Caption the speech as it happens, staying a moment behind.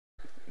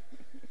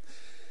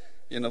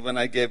When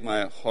I gave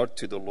my heart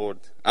to the Lord,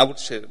 I would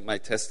share my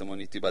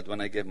testimony too, but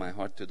when I gave my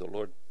heart to the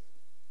Lord,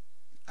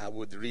 I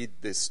would read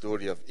the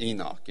story of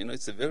Enoch.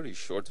 It's a very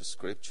short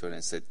scripture, and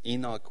it said,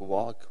 Enoch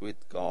walked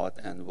with God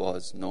and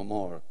was no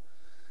more.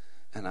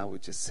 And I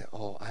would just say,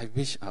 oh, I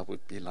wish I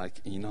would be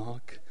like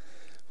Enoch.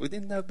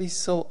 Wouldn't that be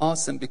so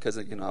awesome? Because,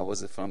 I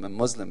was from a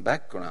Muslim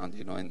background,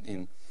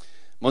 and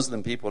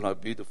Muslim people are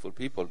beautiful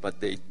people,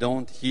 but they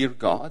don't hear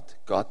God.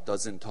 God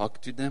doesn't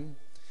talk to them,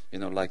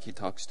 like He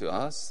talks to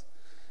us.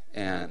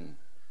 And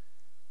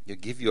you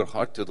give your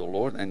heart to the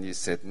Lord and you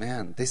said,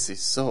 man, this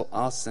is so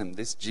awesome.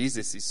 This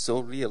Jesus is so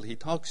real. He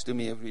talks to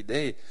me every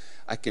day.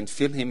 I can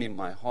feel Him in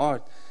my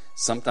heart.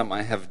 Sometimes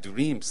I have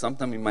dreams.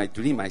 Sometimes in my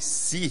dream I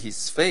see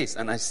His face,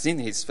 and I've seen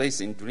His face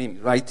in dream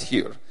right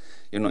here.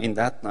 In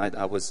that night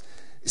I was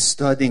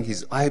studying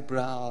His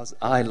eyebrows,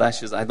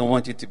 eyelashes. I don't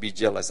want you to be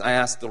jealous. I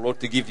asked the Lord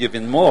to give you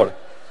even more.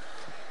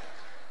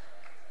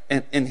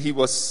 And He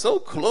was so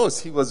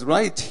close. He was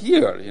right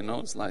here,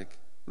 it's like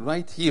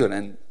right here,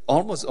 and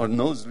almost our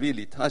nose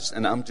really touched,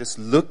 and I'm just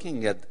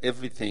looking at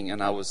everything,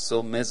 and I was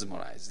so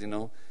mesmerized,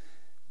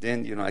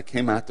 Then, I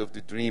came out of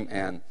the dream,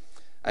 and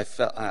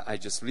I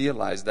just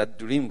realized that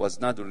dream was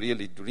not a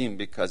really dream,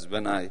 because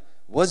when I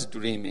was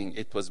dreaming,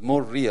 it was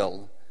more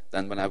real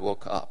than when I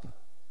woke up,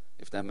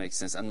 if that makes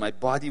sense. And my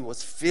body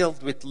was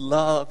filled with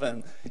love,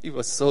 and it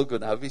was so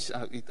good. I wish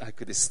I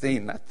could stay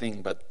in that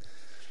thing, but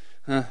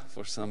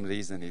for some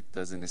reason it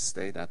doesn't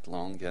stay that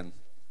long.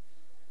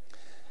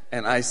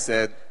 And I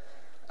said,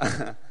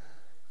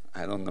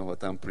 I don't know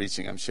what I'm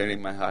preaching. I'm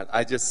sharing my heart.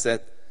 I just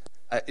said,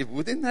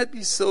 wouldn't that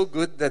be so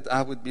good that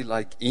I would be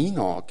like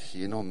Enoch?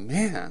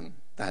 Man,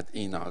 that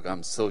Enoch.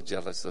 I'm so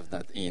jealous of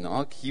that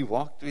Enoch. He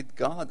walked with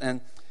God, and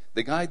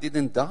the guy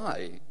didn't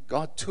die.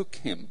 God took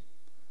him,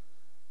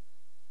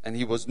 and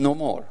he was no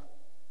more.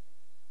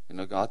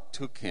 God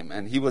took him,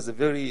 and he was a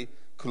very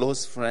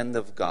close friend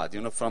of God.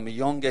 From a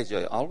young age,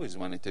 I always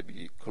wanted to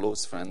be a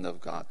close friend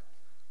of God.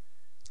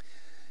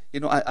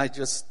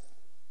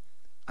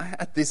 I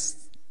had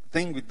this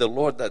thing with the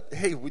Lord that,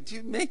 hey, would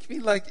you make me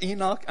like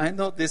Enoch? I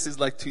know this is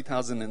like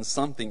 2000 and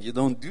something. You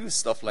don't do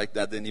stuff like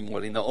that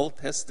anymore. In the Old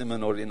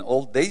Testament or in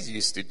old days, you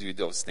used to do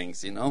those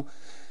things,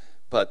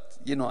 But,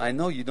 I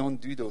know you don't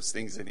do those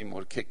things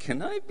anymore.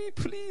 Can I be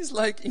please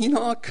like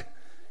Enoch?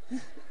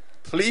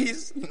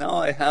 Please? Now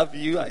I have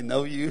you. I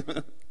know you.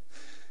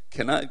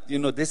 Can I?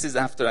 This is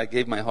after I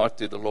gave my heart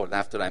to the Lord,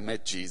 after I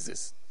met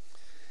Jesus.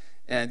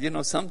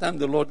 And, sometimes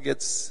the Lord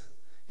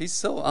He's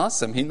so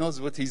awesome. He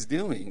knows what He's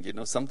doing.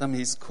 Sometimes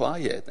He's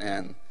quiet,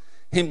 and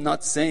Him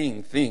not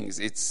saying things,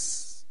 it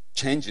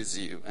changes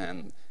you.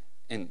 And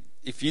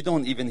if you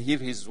don't even hear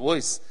His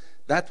voice,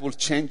 that will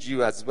change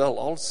you as well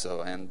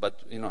also.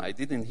 But I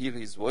didn't hear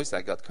His voice.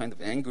 I got kind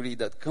of angry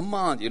that, come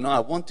on, I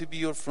want to be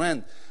your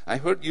friend. I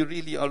heard you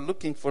really are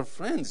looking for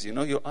friends.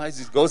 Your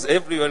eyes, it goes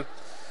everywhere.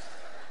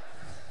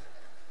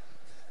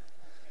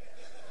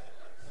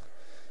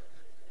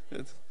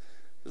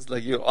 It's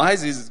like your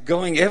eyes is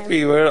going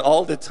everywhere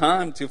all the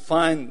time to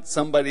find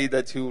somebody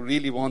that you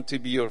really want to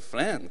be your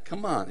friend.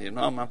 Come on,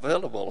 I'm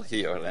available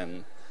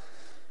here,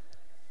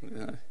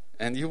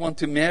 and you want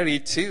to marry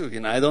too.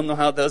 I don't know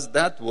how does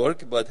that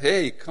work, but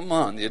hey, come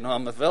on,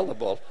 I'm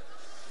available.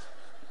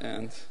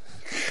 And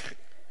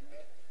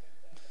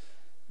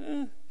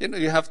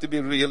you have to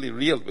be really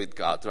real with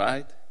God,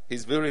 right?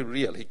 He's very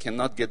real. He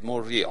cannot get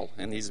more real,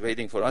 and He's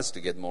waiting for us to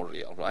get more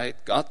real, right?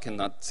 God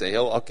cannot say,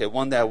 oh, okay,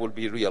 one day I will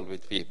be real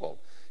with people.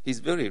 He's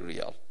very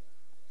real.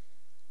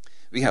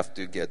 We have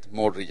to get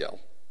more real,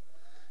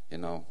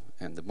 and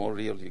the more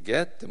real you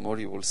get, the more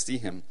you will see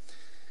Him.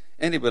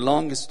 Anyway,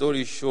 long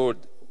story short,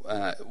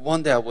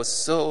 one day I was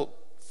so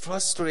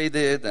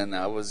frustrated, and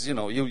I was,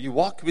 you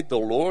walk with the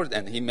Lord,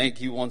 and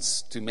He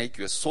wants to make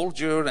you a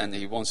soldier, and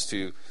He wants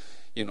to,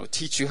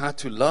 teach you how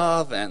to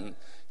love, and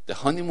the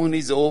honeymoon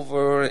is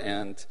over,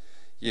 and,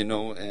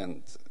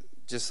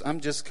 I'm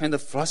just kind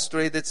of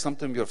frustrated.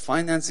 Sometimes your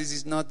finances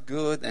is not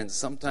good, and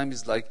sometimes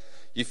it's like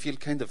you feel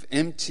kind of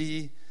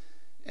empty.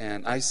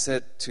 And I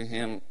said to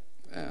him,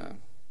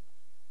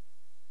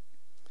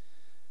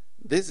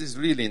 this is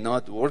really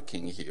not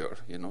working here.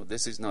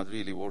 This is not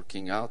really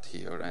working out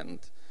here. And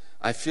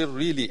I feel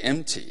really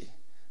empty.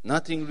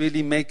 Nothing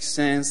really makes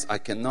sense. I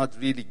cannot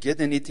really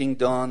get anything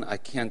done. I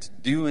can't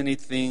do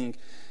anything.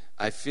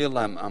 I feel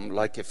I'm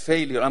like a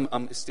failure.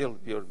 I'm still,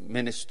 we're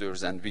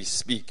ministers, and we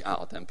speak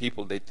out, and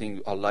people, they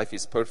think our life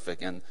is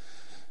perfect, and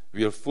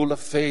we are full of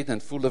faith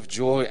and full of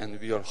joy, and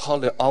we are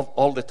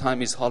all the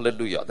time is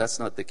hallelujah. That's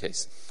not the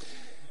case.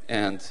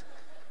 And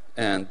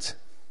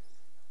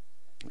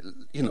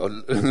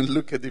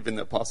look at even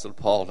Apostle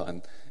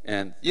Paul,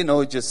 and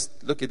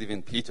just look at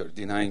even Peter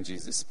denying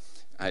Jesus.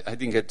 I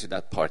didn't get to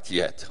that part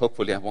yet.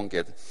 Hopefully I won't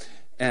get.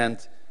 And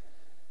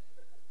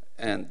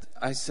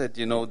I said,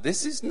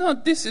 this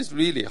is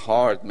really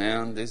hard,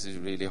 man. This is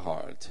really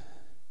hard.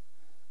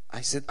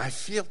 I said, I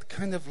feel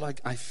kind of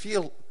like, I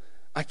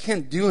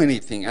can't do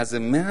anything. As a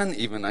man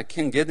even, I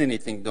can't get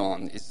anything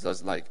done. It's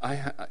just like,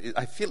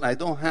 I feel I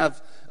don't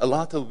have a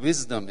lot of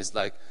wisdom. It's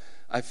like,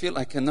 I feel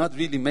I cannot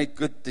really make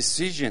good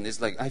decisions.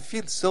 It's like, I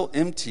feel so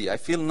empty. I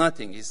feel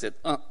nothing. He said,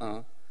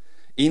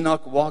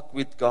 Enoch walked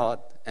with God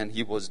and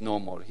he was no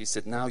more. He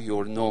said, now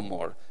you're no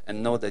more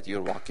and know that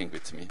you're walking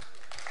with me.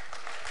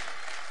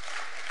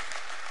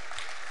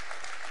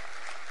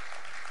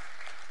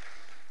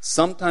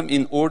 Sometime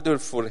in order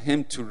for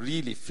him to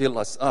really fill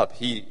us up,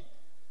 he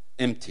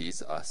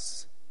empties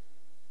us.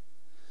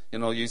 You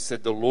know, you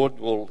said the Lord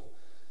will,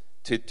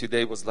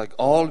 today was like,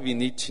 all we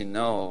need to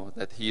know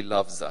that he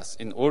loves us.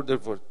 In order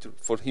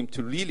for him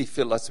to really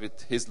fill us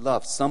with his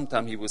love,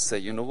 sometime he will say,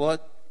 you know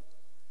what?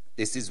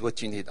 This is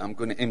what you need. I'm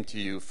going to empty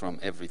you from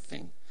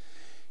everything.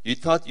 You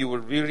thought you were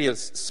really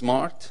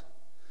smart,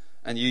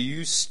 and you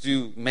used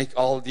to make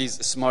all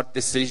these smart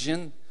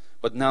decisions,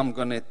 but now I'm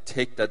going to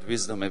take that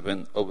wisdom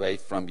even away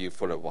from you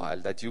for a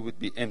while, that you would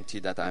be empty,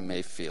 that I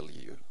may fill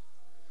you.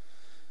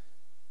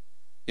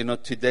 You know,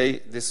 today,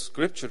 this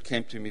scripture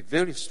came to me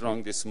very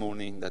strong this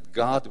morning, that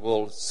God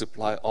will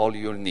supply all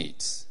your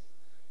needs.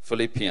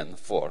 Philippians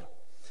 4.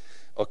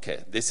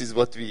 Okay, this is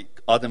what we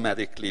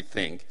automatically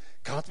think.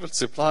 God will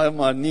supply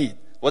my need.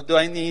 What do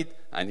I need?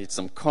 I need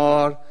some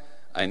car.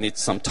 I need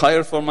some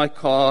tire for my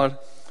car.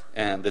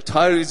 And the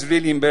tire is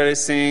really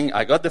embarrassing.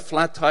 I got the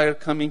flat tire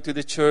coming to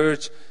the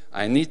church.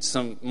 I need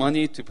some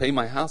money to pay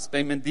my house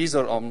payment. These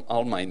are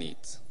all my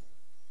needs.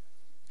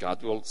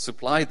 God will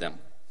supply them.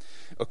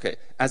 Okay,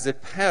 as a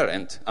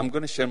parent, I'm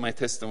going to share my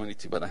testimony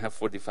too, but I have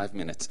 45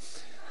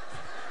 minutes.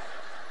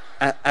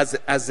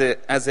 As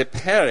a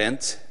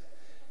parent,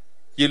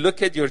 you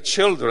look at your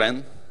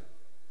children,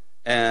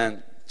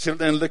 and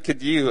children look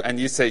at you, and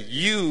you say,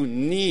 you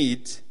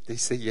need, they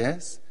say,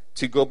 yes,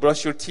 to go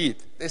brush your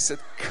teeth. They said,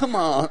 come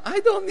on, I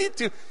don't need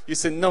to. You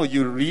said, no,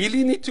 you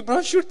really need to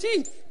brush your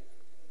teeth.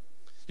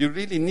 You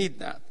really need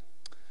that.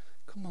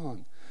 Come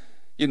on.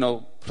 You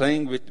know,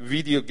 playing with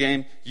video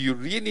game, you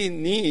really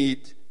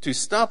need to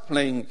stop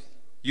playing.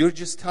 You're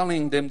just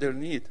telling them their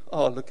need.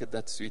 Oh, look at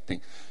that sweet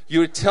thing.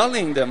 You're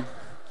telling them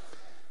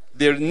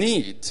their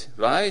need,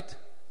 right?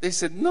 They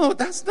said, no,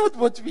 that's not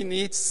what we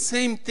need.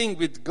 Same thing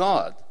with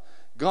God.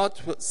 God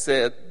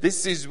said,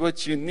 this is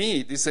what you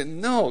need. He said,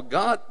 no,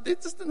 God,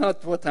 this is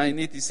not what I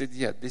need. He said,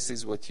 yeah, this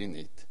is what you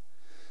need.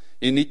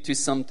 You need to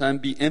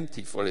sometimes be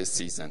empty for a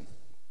season.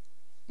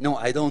 No,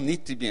 I don't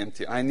need to be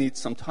empty. I need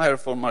some tire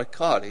for my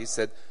car. He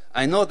said,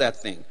 I know that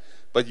thing,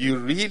 but you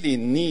really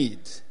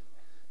need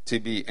to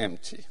be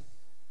empty.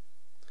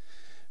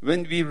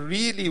 When we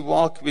really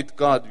walk with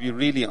God, we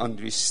really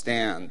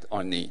understand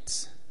our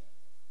needs.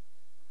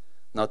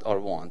 Not our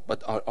want,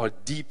 but our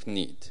deep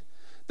need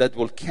that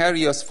will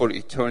carry us for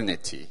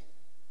eternity,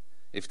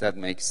 if that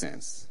makes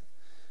sense.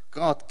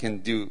 God can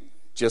do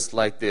just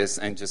like this,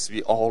 and just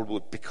we all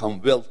would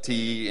become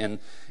wealthy and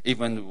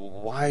even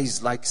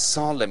wise like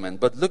Solomon.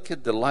 But look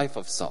at the life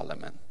of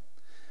Solomon.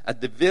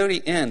 At the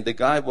very end, the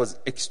guy was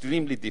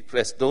extremely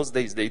depressed. Those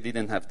days, they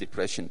didn't have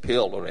depression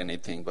pill or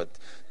anything. But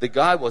the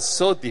guy was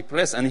so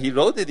depressed, and he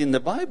wrote it in the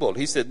Bible.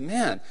 He said,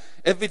 man,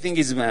 everything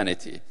is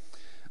vanity.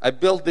 I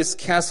built this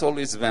castle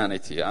is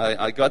vanity.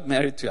 I got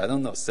married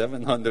to,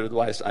 700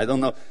 wives. I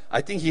don't know.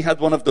 I think he had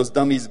one of those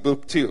dummies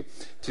book too,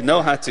 to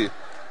know how to.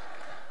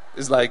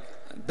 It's like,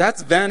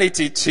 that's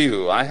vanity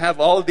too. I have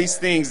all these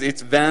things.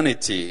 It's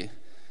vanity,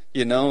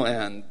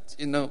 and,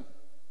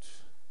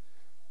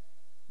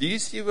 do you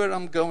see where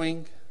I'm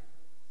going?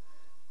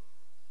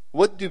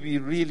 What do we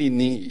really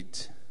need?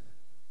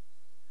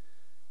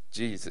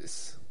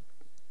 Jesus.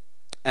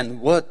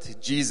 And what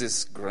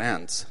Jesus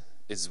grants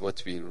is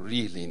what we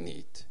really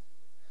need.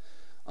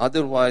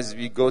 Otherwise,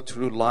 we go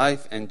through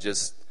life and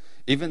just,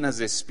 even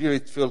as a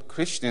spirit-filled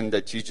Christian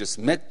that you just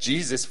met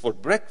Jesus for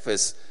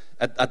breakfast,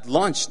 at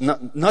lunch,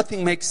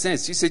 nothing makes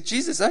sense. You say,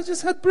 Jesus, I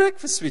just had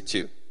breakfast with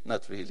you.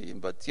 Not really,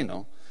 but,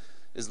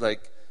 it's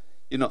like,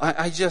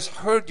 I just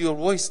heard your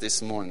voice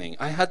this morning.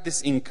 I had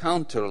this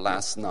encounter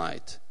last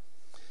night.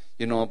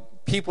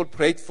 People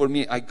prayed for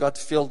me. I got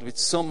filled with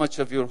so much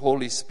of your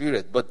Holy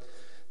Spirit. But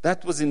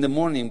that was in the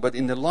morning. But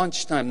in the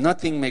lunchtime,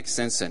 nothing makes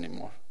sense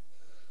anymore.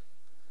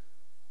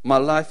 My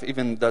life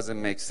even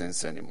doesn't make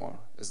sense anymore.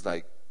 It's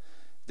like,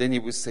 then he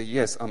would say,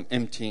 yes, I'm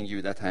emptying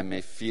you that I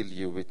may fill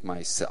you with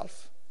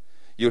myself.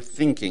 You're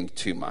thinking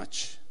too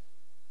much.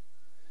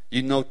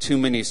 You know too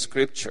many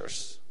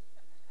scriptures.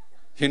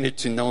 You need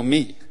to know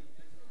me.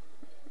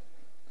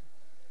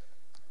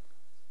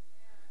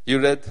 You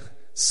read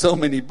so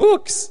many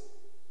books,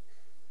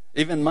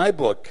 even my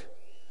book.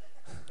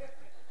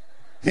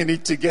 You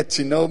need to get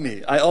to know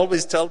me. I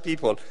always tell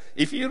people,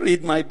 if you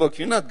read my book,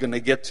 you're not going to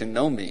get to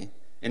know me.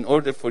 In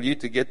order for you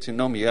to get to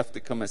know me, you have to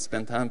come and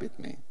spend time with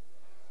me.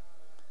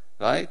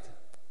 Right?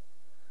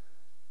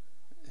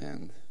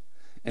 And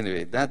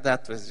anyway,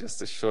 that was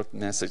just a short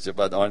message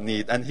about our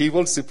need. And he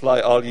will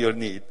supply all your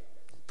need.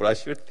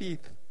 Brush your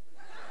teeth.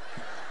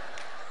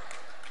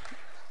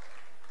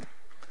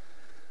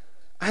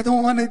 I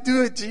don't want to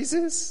do it,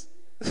 Jesus.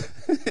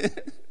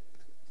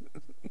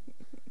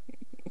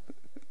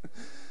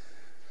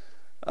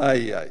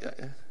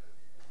 I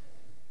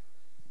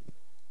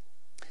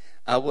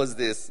was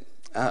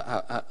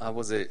I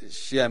was a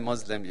Shia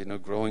Muslim,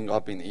 growing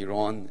up in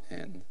Iran,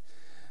 and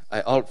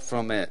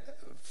from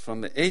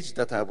the age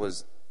that I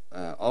was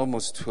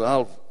almost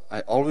 12,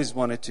 I always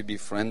wanted to be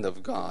friend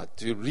of God,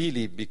 to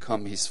really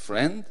become His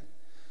friend.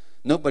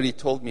 Nobody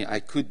told me I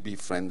could be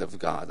friend of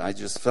God. I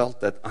just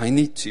felt that I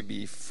need to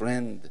be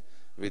friend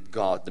with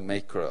God, the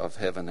maker of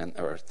heaven and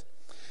earth.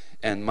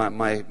 And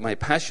my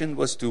passion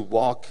was to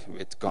walk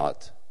with God.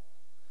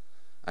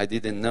 I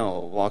didn't know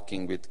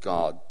walking with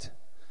God,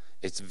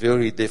 it's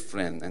very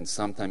different, and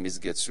sometimes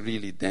it gets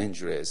really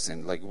dangerous.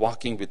 And like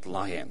walking with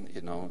lion,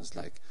 it's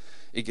like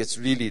it gets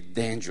really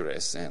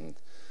dangerous. And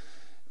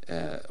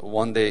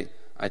one day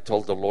I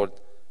told the Lord,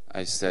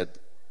 I said,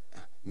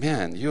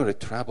 man, you're a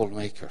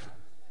troublemaker.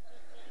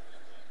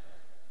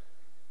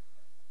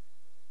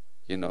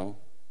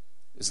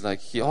 It's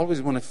like he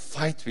always want to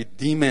fight with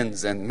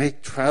demons and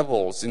make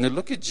troubles.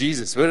 Look at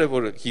Jesus.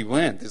 Wherever he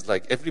went, it's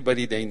like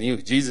everybody they knew,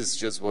 Jesus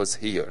just was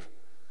here.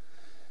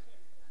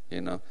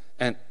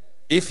 And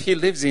if he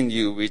lives in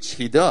you, which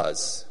he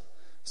does,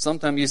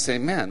 sometimes you say,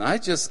 man,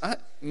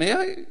 may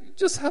I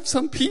just have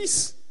some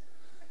peace?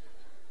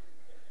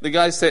 The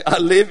guy say, I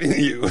live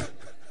in you.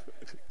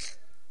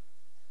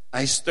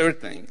 I stir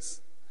things.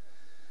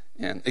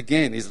 And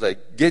again, it's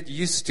like, get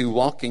used to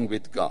walking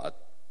with God.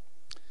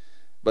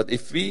 But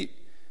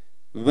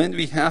when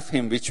we have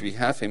him, which we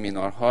have him in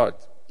our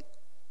heart,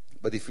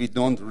 but if we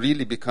don't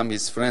really become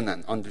his friend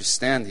and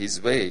understand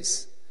his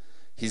ways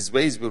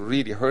will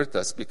really hurt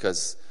us,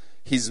 because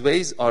his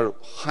ways are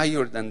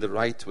higher than the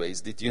right ways.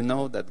 Did you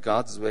know that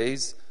God's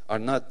ways are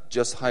not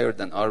just higher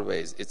than our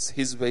ways? It's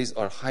his ways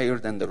are higher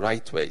than the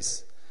right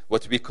ways.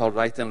 What we call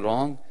right and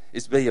wrong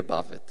is way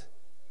above it.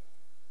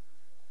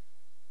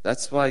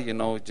 That's why,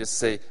 just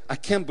say, I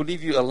can't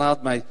believe you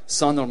allowed my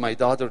son or my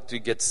daughter to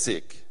get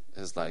sick.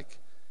 It's like,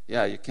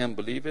 yeah, you can't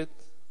believe it?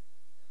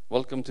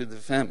 Welcome to the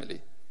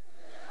family.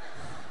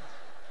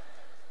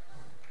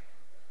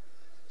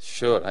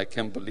 Sure, I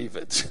can believe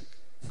it.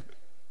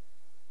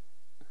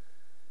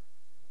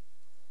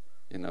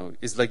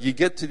 It's like you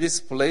get to this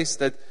place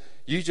that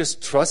you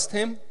just trust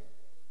him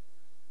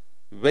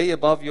way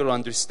above your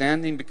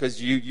understanding,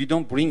 because you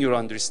don't bring your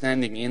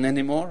understanding in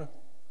anymore.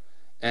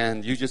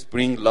 And you just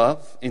bring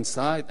love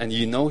inside, and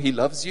he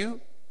loves you.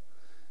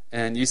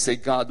 And you say,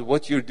 God,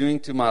 what you're doing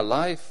to my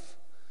life,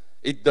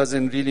 it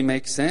doesn't really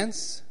make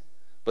sense.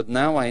 But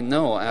now I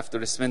know,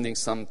 after spending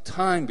some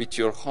time with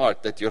your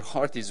heart, that your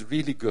heart is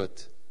really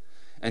good.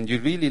 And you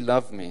really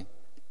love me.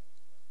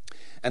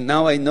 And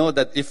now I know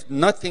that if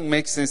nothing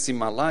makes sense in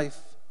my life,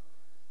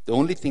 the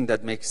only thing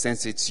that makes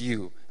sense is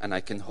you. And I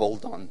can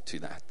hold on to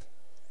that.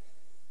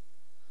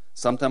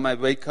 Sometimes I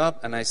wake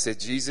up and I say,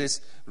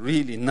 Jesus,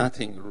 really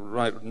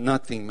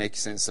nothing makes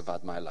sense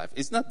about my life.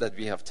 It's not that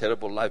we have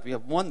terrible life. We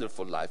have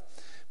wonderful life.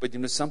 But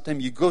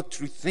sometimes you go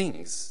through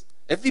things.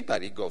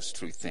 Everybody goes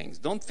through things.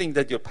 Don't think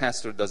that your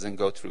pastor doesn't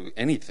go through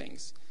any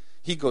things.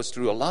 He goes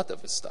through a lot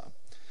of stuff.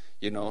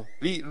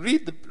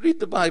 Read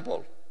the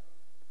Bible.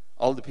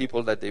 All the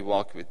people that they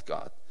walk with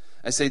God.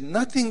 I say,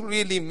 nothing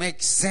really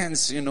makes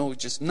sense,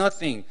 just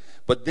nothing.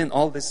 But then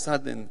all of a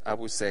sudden I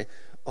would say,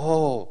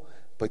 oh,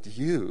 but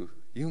you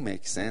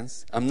make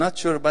sense. I'm not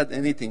sure about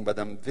anything, but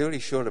I'm very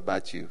sure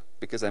about you,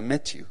 because I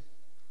met you.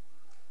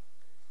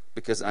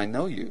 Because I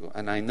know you,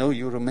 and I know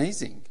you're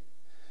amazing.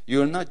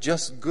 You're not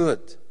just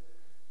good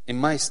in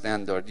my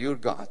standard, you're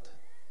God.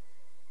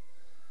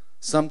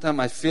 Sometimes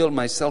I fill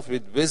myself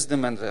with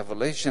wisdom and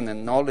revelation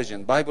and knowledge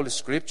and Bible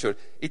scripture.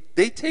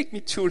 They take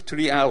me 2 or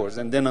 3 hours,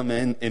 and then I'm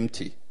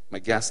empty. My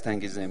gas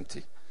tank is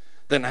empty.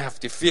 Then I have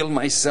to fill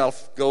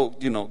myself, go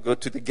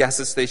to the gas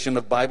station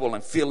of Bible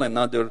and fill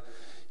another,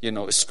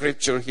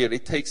 scripture here.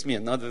 It takes me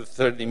another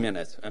 30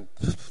 minutes, and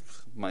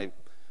my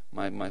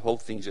whole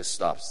thing just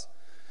stops.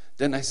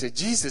 Then I say,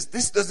 Jesus,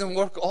 this doesn't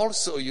work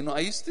also. I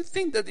used to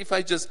think that if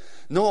I just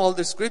know all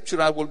the scripture,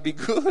 I will be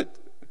good.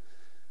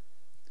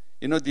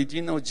 Did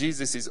you know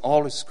Jesus is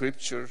all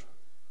scripture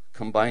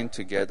combined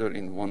together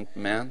in one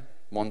man,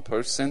 one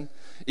person?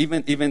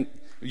 Even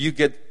you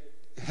get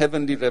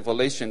heavenly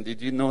revelation.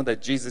 Did you know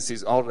that Jesus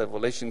is all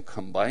revelation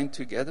combined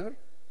together?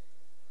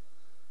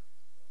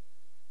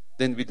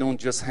 Then we don't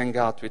just hang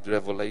out with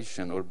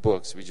revelation or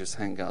books. We just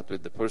hang out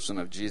with the person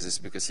of Jesus,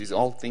 because he's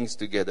all things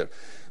together.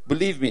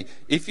 Believe me,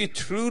 if you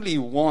truly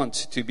want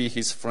to be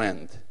his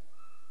friend,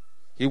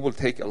 he will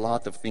take a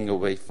lot of things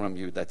away from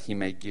you that he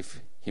may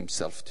give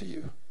himself to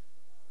you.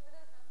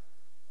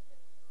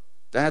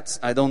 That's,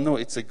 I don't know,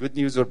 it's a good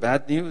news or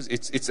bad news.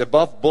 It's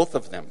above both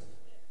of them.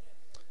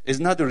 It's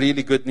not a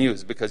really good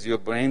news, because your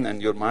brain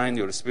and your mind,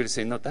 your spirit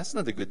say, no, that's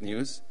not the good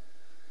news.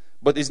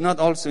 But it's not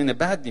also in a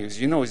bad news.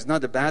 It's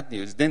not a bad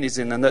news. Then it's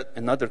in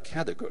another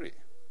category.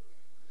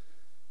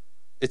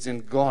 It's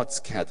in God's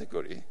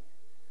category.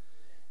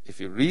 If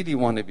you really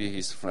want to be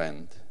his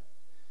friend,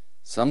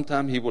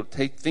 sometimes he will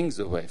take things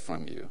away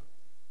from you.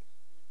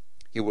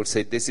 He will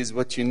say, this is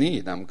what you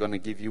need. I'm going to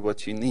give you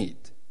what you need.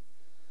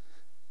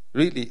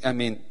 Really,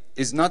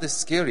 it's not as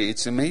scary.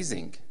 It's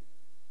amazing.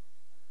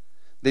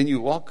 Then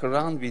you walk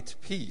around with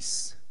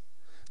peace.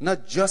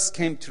 not just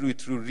came to you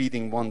through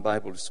reading one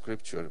Bible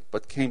scripture,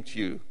 but came to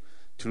you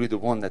through the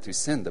one that we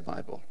send the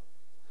Bible,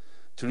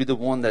 through the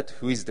one that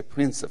who is the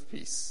Prince of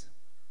Peace.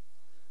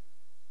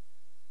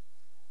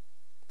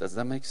 Does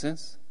that make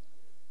sense?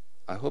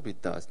 I hope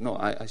it does. No,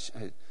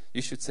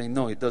 you should say,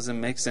 no, it doesn't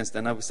make sense.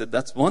 Then I would say,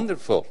 that's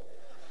wonderful.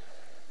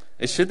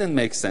 It shouldn't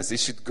make sense.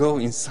 It should go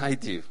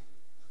inside you,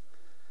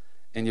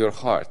 in your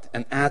heart,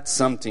 and add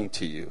something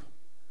to you.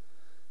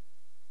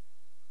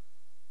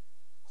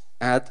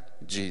 Add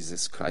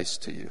Jesus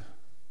Christ to you,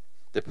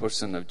 the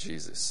person of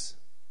Jesus,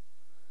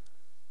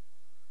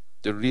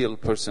 the real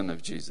person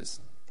of Jesus.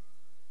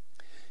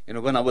 You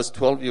know, when I was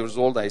 12 years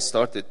old, I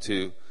started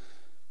to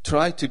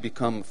try to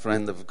become a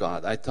friend of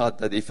God. I thought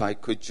that if I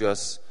could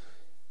just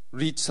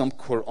read some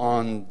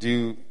Quran,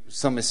 do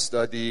some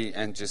study,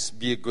 and just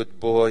be a good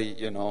boy,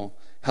 you know,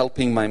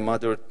 helping my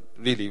mother,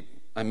 really,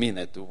 I mean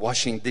it,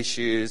 washing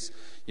dishes,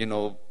 you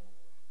know,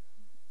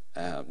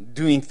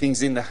 doing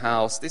things in the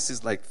house. This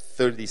is like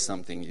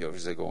 30-something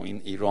years ago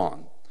in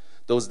Iran.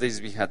 Those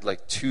days we had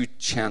like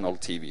 2-channel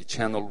TV,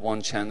 channel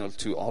 1, channel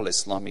 2, all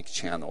Islamic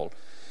channel.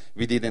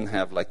 We didn't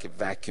have like a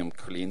vacuum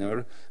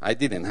cleaner. I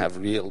didn't have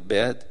real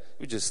bed.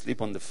 We just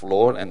sleep on the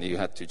floor, and you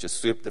had to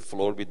just sweep the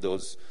floor with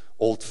those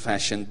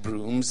old-fashioned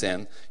brooms,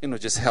 and, you know,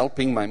 just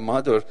helping my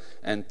mother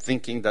and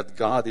thinking that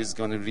God is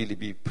going to really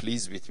be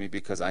pleased with me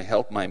because I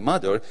helped my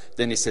mother.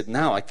 Then he said,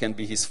 now I can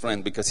be his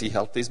friend because he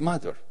helped his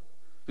mother.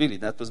 Really,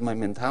 that was my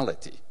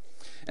mentality.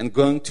 And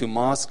going to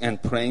mosque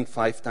and praying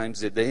 5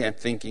 times a day and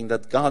thinking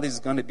that God is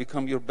going to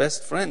become your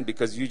best friend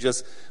because you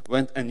just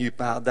went and you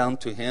bow down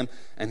to him,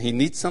 and he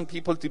needs some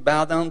people to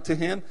bow down to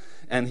him,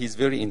 and he's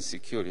very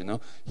insecure, you know.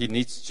 He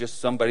needs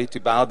just somebody to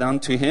bow down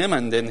to him,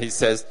 and then he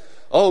says,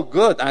 oh,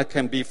 good, I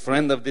can be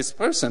friend of this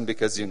person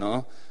because, you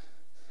know,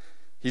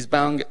 he's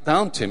bowing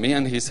down to me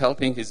and he's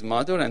helping his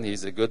mother and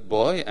he's a good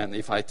boy, and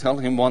if I tell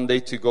him one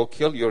day to go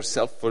kill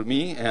yourself for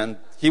me, and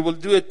he will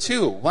do it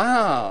too.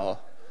 Wow.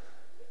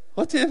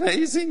 What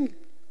amazing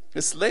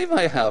slave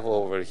I have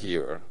over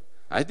here.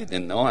 I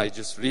didn't know. I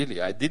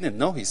didn't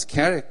know his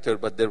character,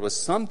 but there was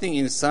something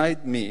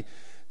inside me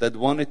that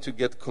wanted to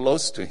get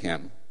close to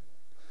him.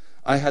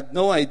 I had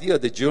no idea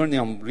the journey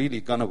I'm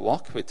really going to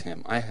walk with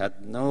him. I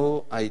had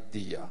no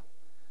idea.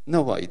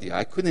 No idea.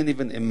 I couldn't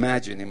even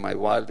imagine in my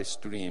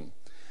wildest dream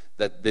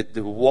that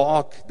the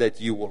walk that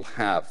you will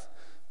have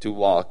to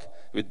walk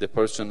with the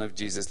person of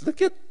Jesus.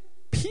 Look at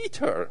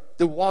Peter,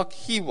 the walk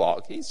he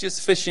walked. He's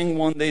just fishing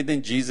one day,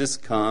 then Jesus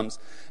comes,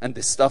 and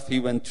the stuff he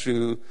went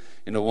through,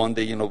 you know, one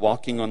day, you know,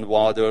 walking on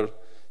water,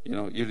 you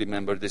know, you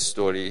remember this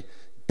story.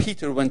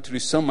 Peter went through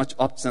so much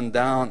ups and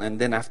downs, and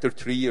then after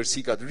 3 years,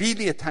 he got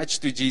really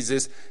attached to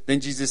Jesus.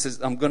 Then Jesus says,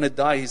 I'm going to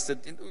die. He said,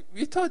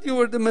 we thought you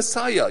were the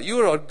Messiah.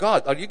 You are our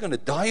God. Are you going to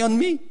die on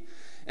me?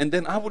 And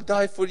then I will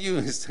die for you.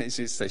 He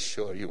says,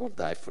 sure, you will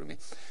die for me.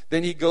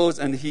 Then he goes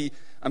and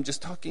I'm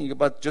just talking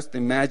about, just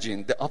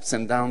imagine the ups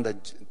and downs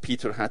that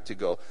Peter had to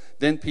go.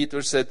 Then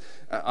Peter said,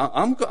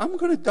 I'm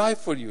going to die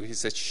for you. He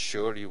said,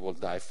 sure, you will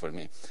die for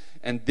me.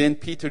 And then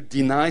Peter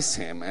denies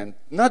him, and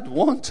not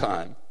one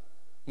time,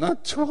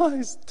 not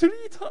twice, 3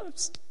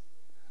 times.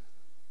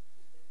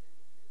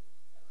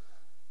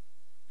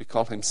 We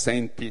call him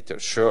Saint Peter,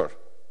 sure.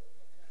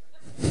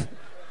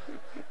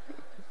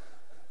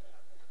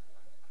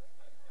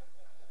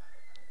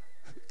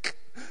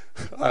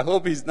 I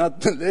hope he's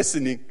not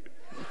listening.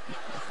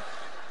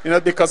 You know,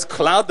 because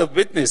Cloud of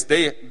Witness,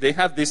 they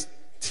have this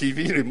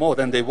TV remote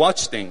and they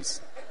watch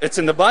things. It's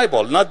in the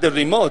Bible, not the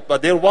remote,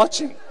 but they're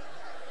watching.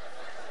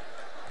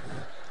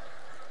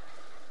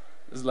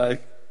 It's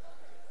like,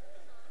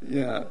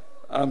 yeah,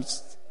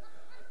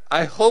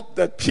 I hope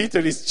that Peter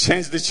is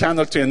changed the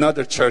channel to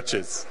another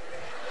churches.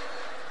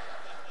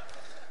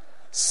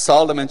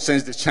 Solomon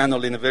changed the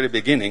channel in the very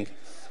beginning,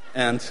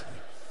 and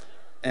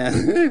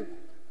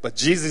but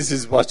Jesus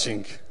is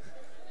watching.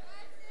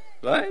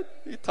 Right?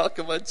 You talk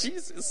about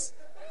Jesus.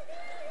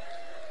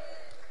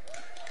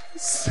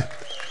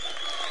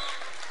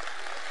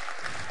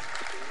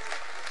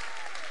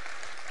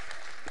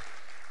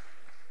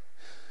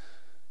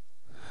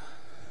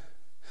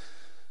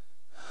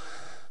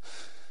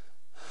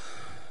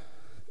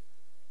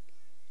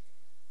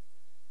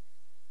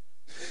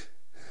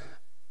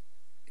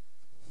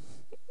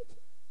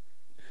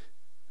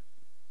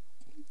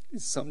 In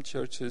some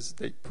churches,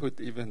 they put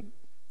even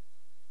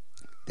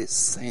this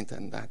saint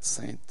and that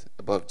saint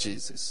above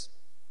Jesus,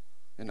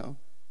 you know.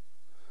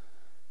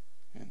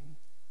 And,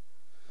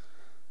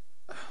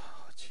 oh,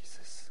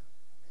 Jesus.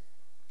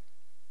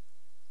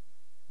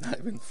 I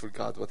even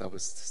forgot what I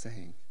was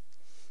saying.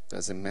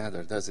 Doesn't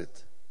matter, does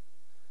it?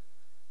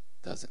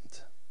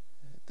 Doesn't.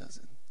 It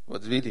doesn't.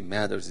 What really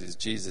matters is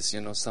Jesus.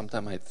 You know,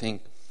 sometimes I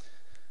think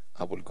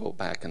I will go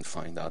back and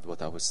find out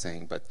what I was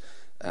saying, but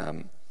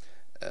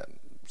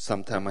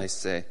sometimes I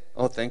say,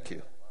 oh, thank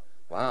you.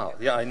 Wow,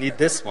 yeah, I need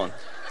this one.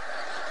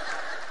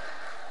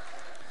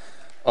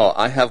 Oh,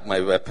 I have my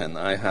weapon.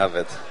 I have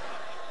it.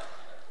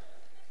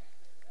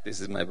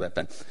 This is my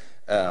weapon.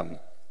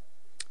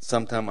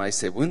 Sometimes I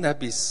say, wouldn't that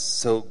be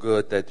so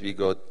good that we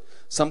go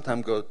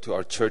Sometimes go to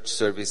our church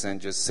service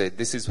and just say,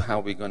 this is how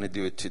we're going to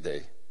do it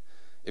today.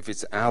 If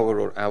it's an hour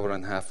or hour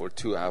and a half or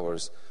 2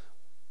 hours,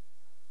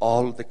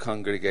 all the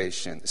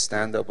congregation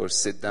stand up or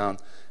sit down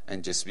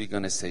and just we're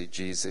going to say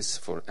Jesus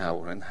for an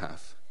hour and a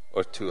half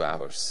or 2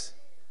 hours.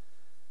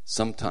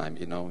 Sometime,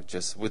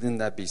 just wouldn't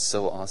that be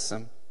so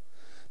awesome?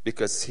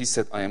 Because he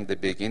said, I am the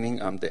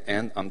beginning, I'm the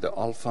end, I'm the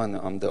Alpha and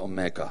I'm the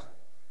Omega.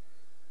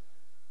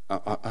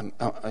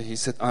 He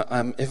said,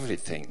 I'm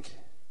everything.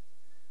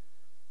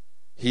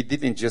 He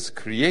didn't just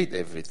create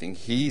everything.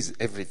 He's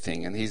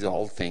everything and he's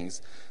all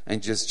things.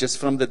 And just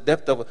from the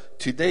depth of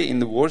today in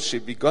the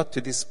worship, we got to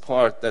this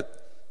part that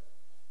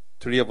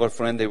 3 of our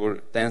friends, they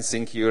were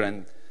dancing here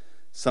and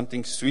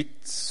something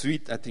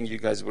sweet, I think you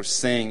guys were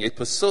saying. It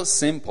was so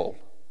simple.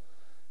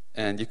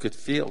 And you could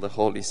feel the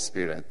Holy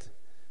Spirit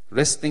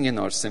resting in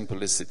our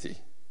simplicity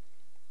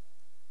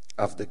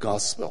of the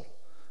gospel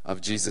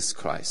of Jesus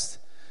Christ,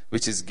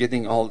 which is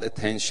getting all the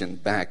attention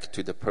back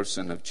to the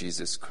person of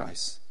Jesus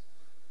Christ.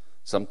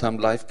 Sometimes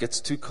life gets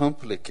too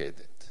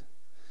complicated.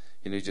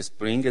 Just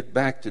bring it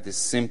back to the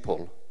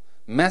simple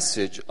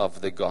message of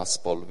the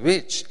gospel,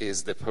 which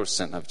is the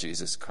person of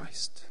Jesus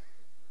Christ.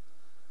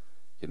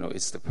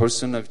 It's the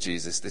person of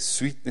Jesus, the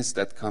sweetness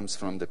that comes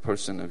from the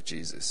person of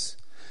Jesus.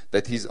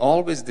 That he's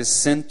always the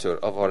center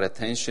of our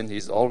attention.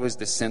 He's always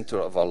the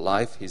center of our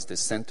life. He's the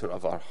center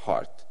of our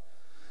heart.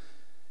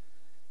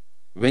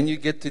 When you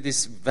get to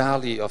this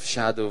valley of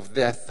shadow of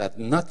death that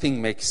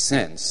nothing makes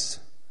sense,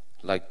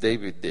 like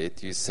David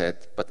did, you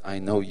said, but I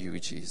know you,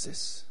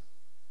 Jesus.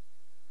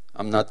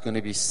 I'm not going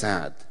to be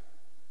sad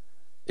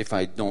if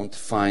I don't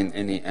find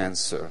any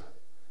answer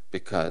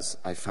because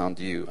I found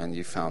you and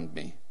you found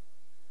me.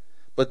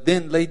 But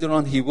then later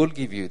on, he will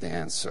give you the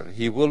answer.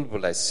 He will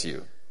bless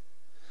you.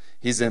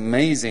 He's an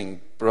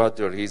amazing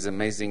brother. He's an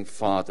amazing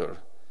father.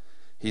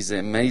 He's an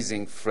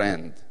amazing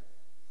friend.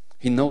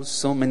 He knows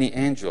so many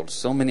angels.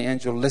 So many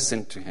angels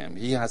listen to him.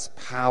 He has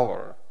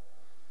power.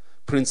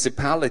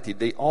 Principality.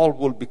 They all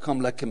will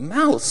become like a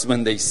mouse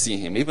when they see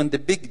him. Even the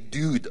big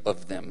dude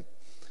of them.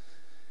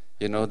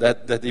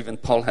 That even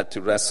Paul had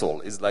to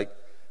wrestle. Is like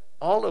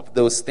all of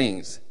those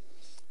things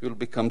will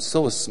become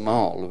so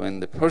small when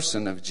the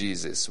person of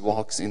Jesus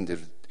walks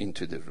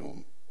into the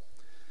room.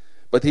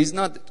 But he's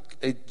not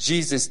a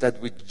Jesus that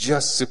would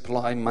just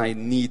supply my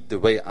need the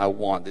way I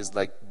want. It's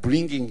like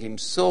bringing him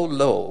so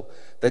low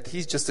that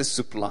he's just a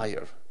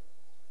supplier.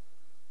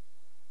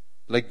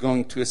 Like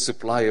going to a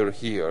supplier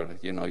here.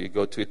 You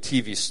go to a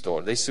TV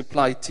store. They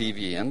supply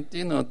TV and,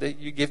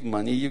 you give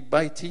money, you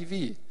buy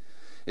TV.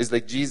 It's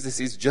like Jesus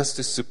is just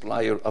a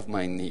supplier of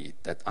my need.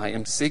 That I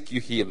am sick, you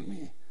heal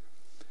me.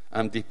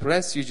 I'm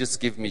depressed, you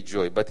just give me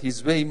joy. But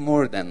he's way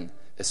more than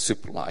a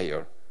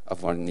supplier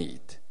of our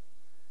need.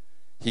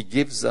 He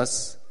gives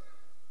us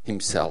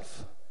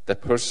himself, the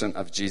person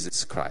of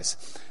Jesus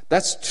Christ.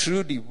 That's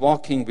truly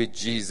walking with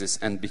Jesus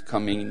and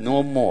becoming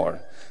no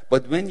more.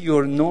 But when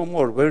you're no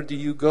more, where do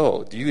you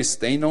go? Do you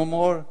stay no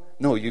more?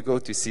 No, you go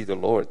to see the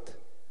Lord.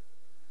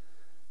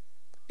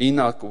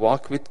 Enoch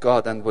walked with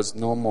God and was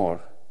no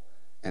more.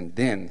 And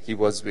then he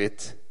was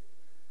with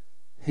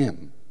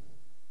him.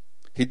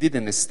 He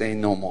didn't stay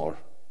no more.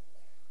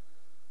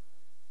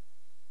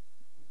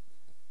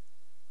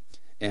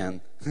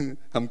 And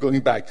I'm going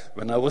back.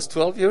 When I was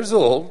 12 years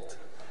old,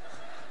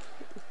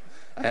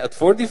 I had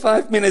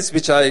 45 minutes,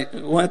 which I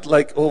went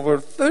like over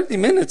 30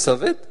 minutes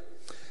of it.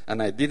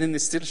 And I didn't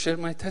still share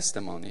my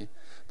testimony.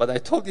 But I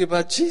told you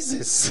about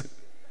Jesus.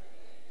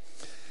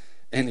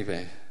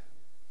 Anyway,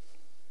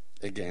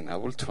 again, I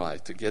will try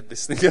to get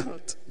this thing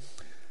out.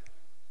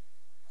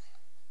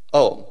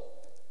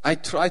 I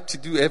tried to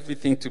do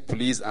everything to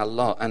please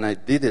Allah, and I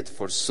did it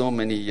for so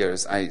many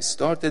years. I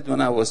started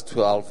when I was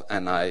 12,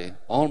 and I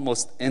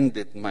almost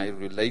ended my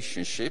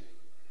relationship,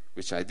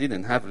 which I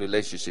didn't have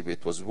relationship,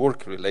 it was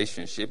work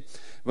relationship,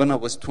 when I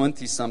was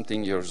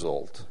 20-something years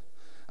old.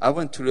 I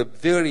went through a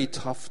very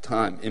tough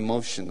time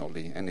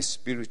emotionally and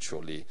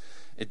spiritually.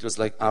 It was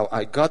like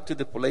I got to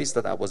the place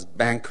that I was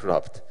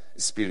bankrupt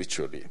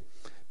spiritually,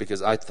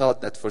 because I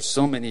thought that for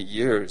so many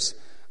years,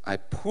 I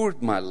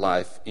poured my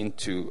life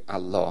into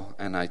Allah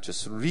and I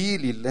just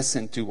really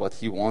listened to what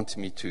He wanted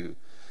me to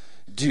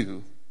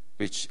do,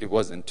 which it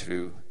wasn't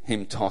through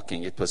Him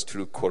talking, it was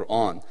through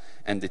Quran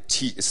and the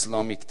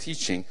Islamic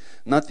teaching.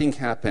 Nothing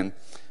happened.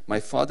 My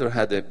father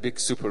had a big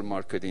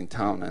supermarket in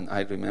town, and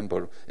I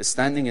remember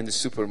standing in the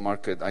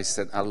supermarket, I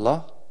said,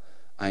 Allah,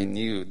 I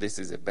knew this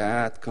is a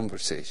bad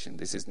conversation.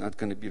 This is not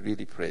going to be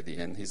really pretty,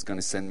 and He's going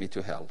to send me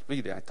to hell.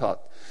 Really, I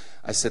thought.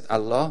 I said,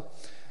 Allah,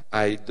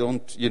 I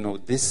don't,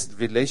 this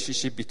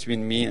relationship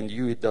between me and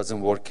you, it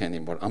doesn't work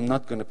anymore. I'm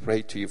not going to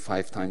pray to you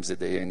 5 times a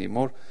day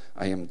anymore.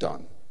 I am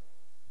done.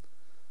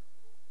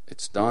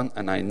 It's done,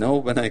 and I know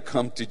when I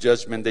come to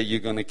judgment day, you're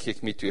going to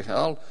kick me to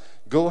hell.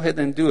 Go ahead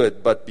and do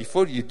it. But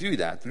before you do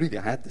that, really,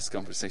 I had this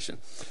conversation.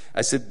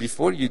 I said,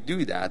 before you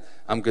do that,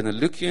 I'm going to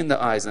look you in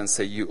the eyes and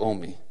say, you owe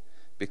me.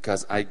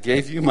 Because I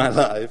gave you my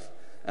life,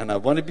 and I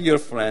want to be your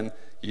friend.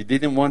 You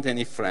didn't want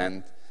any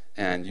friend,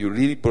 and you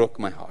really broke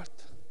my heart.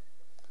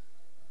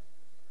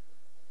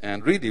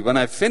 And really, when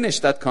I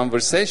finished that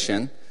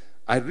conversation,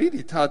 I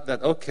really thought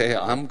that, okay,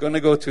 I'm going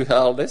to go to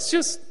hell. Let's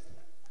just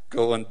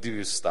go and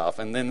do stuff.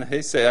 And then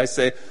I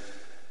say,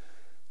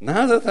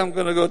 now that I'm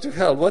going to go to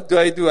hell, what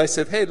do? I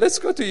said, hey, let's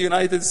go to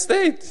United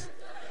States.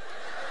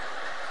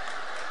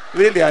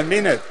 Really, I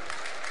mean it.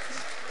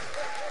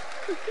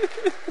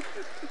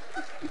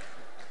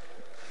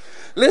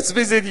 Let's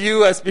visit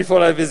U.S.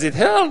 before I visit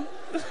hell.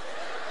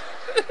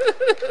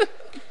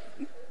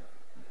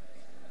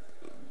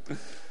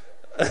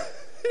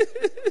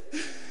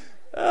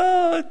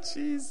 Oh,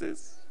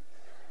 Jesus.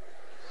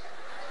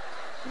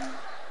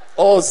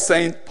 Oh,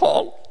 Saint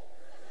Paul.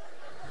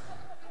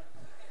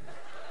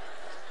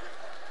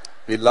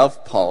 We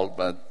love Paul,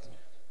 but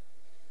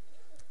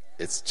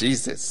it's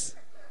Jesus.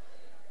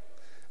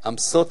 I'm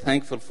so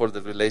thankful for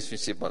the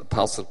relationship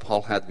Apostle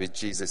Paul had with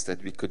Jesus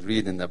that we could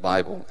read in the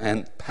Bible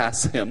and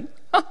pass him.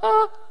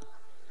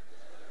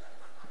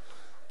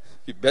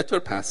 You better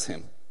pass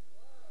him.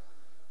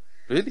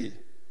 Really.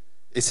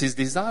 It's his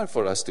desire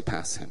for us to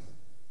pass him.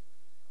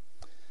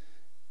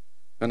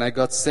 When I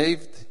got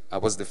saved, I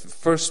was the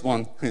first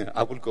one.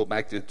 I will go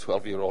back to the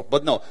 12-year-old.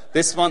 But no,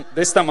 this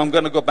time I'm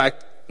going to go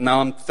back. Now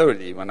I'm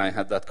 30 when I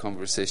had that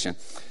conversation.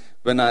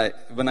 When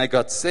I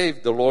got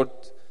saved, the Lord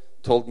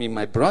told me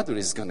my brother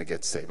is going to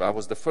get saved. I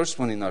was the first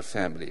one in our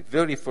family,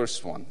 very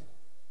first one,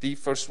 the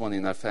first one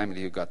in our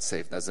family who got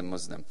saved as a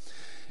Muslim.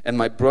 And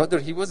my brother,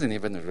 he wasn't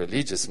even a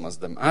religious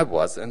Muslim. I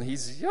was, and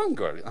he's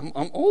younger.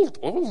 I'm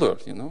older,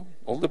 you know.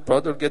 Older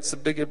brother gets a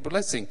bigger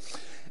blessing.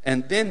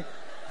 And then,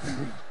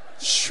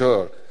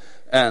 sure.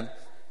 And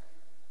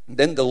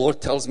then the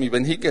Lord tells me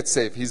when he gets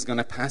saved, he's going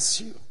to pass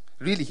you.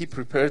 Really, he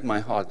prepared my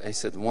heart. I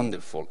said,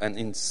 wonderful. And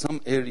in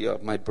some area,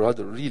 my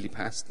brother really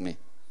passed me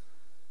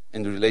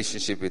in the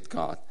relationship with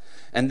God.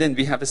 And then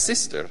we have a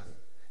sister,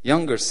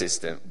 younger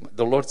sister.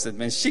 The Lord said,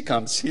 when she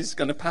comes, she's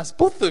going to pass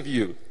both of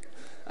you.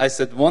 I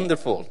said,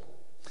 wonderful.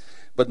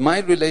 But my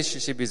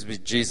relationship is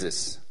with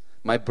Jesus.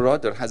 My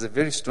brother has a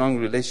very strong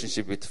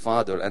relationship with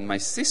Father. And my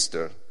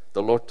sister,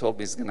 the Lord told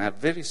me, is going to have a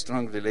very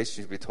strong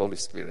relationship with Holy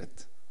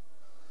Spirit.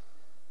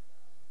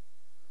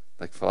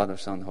 Like Father,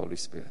 Son, Holy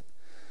Spirit.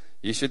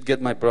 You should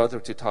get my brother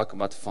to talk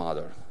about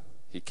Father.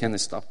 He can't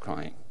stop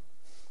crying.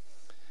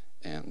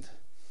 And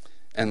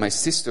my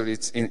sister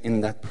is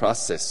in that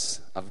process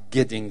of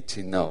getting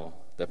to know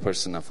the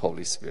person of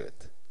Holy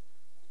Spirit.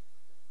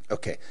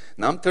 Okay,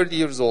 now I'm 30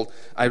 years old.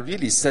 I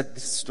really said,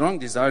 this strong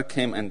desire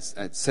came and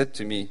said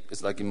to me,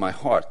 it's like in my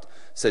heart,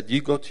 said,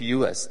 you go to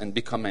U.S. and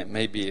become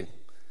maybe,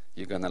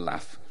 you're going to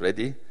laugh,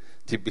 ready?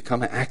 To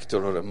become an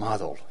actor or a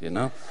model, you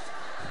know?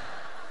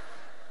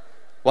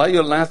 Why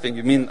you're laughing?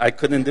 You mean I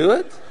couldn't do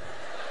it?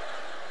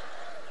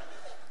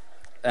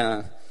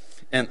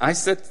 And I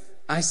said,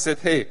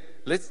 hey,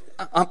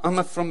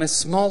 I'm from a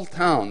small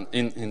town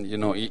in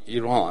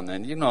Iran,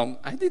 and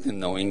I didn't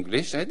know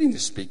English. I didn't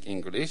speak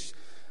English.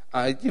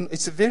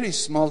 It's a very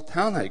small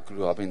town. I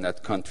grew up in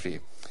that country,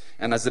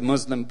 and as a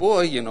Muslim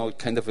boy,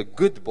 kind of a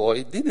good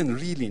boy, didn't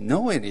really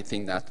know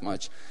anything that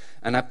much.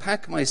 And I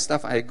pack my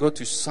stuff. I go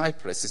to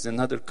Cyprus. It's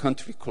another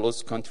country,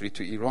 close country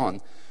to Iran,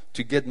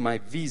 to get my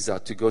visa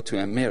to go to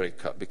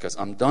America, because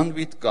I'm done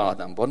with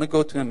God. I'm going to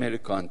go to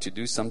America and to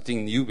do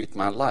something new with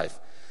my life.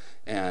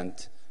 And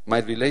my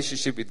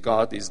relationship with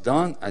God is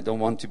done. I don't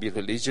want to be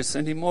religious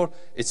anymore.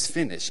 It's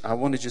finished. I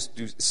want to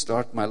just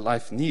start my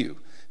life new.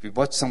 We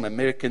watched some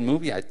American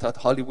movie. I thought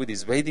Hollywood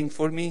is waiting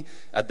for me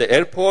at the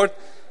airport.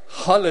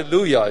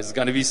 Hallelujah, it's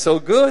going to be so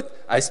good.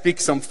 I speak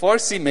some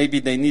Farsi. Maybe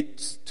they need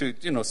to,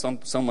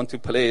 someone to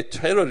play a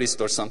terrorist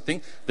or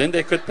something. Then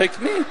they could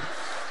pick me.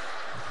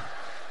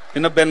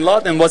 Bin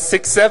Laden was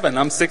 6'7".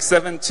 I'm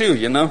 6'7"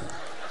 too,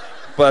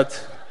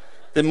 But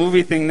the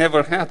movie thing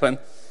never happened.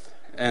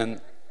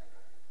 And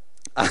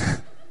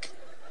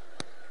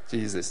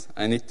Jesus,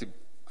 I need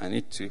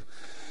to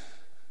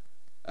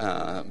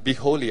be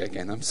holy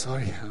again. I'm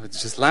sorry. I would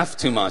just laugh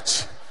too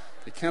much.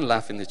 You can't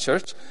laugh in the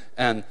church.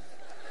 And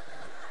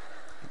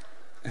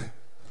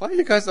why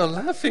you guys are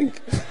laughing?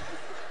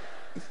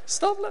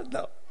 Stop that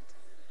now.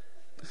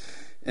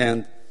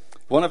 And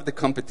one of the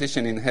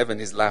competition in heaven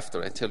is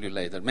laughter. I tell you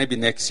later. Maybe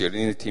next year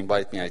you need to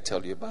invite me. I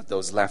tell you about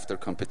those laughter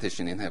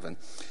competition in heaven,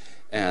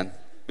 and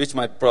which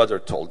my brother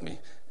told me.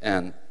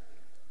 And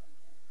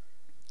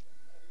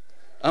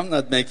I'm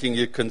not making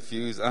you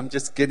confused. I'm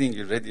just getting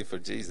you ready for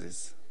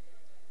Jesus,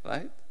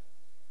 right?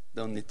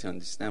 Don't need to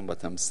understand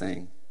what I'm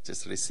saying.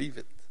 Just receive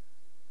it,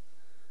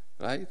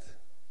 right?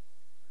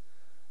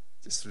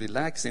 Just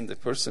relax in the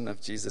person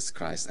of Jesus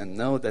Christ and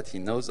know that He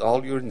knows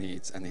all your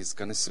needs and He's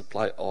going to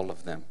supply all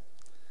of them.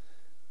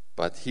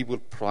 But He will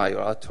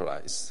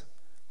prioritize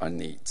our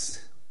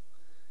needs.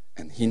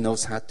 And He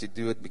knows how to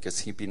do it because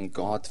He's been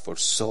God for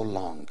so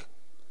long.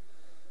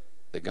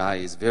 The guy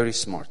is very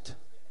smart.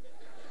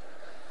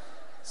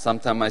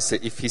 Sometimes I say,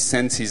 if he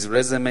sends his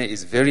resume,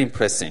 it's very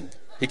impressive.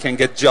 He can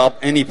get job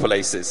any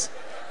places.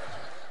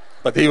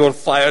 But He will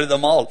fire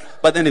them all.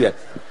 But anyway.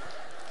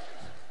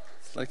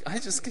 It's like, I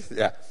just get,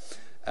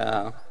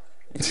 yeah.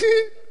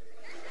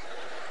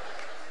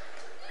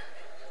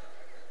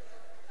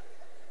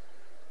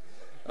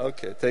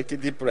 Okay, take a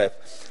deep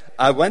breath.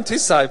 I went to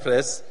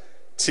Cyprus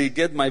to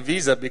get my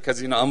visa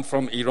because, I'm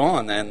from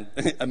Iran, and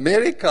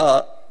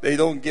America, they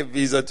don't give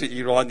visa to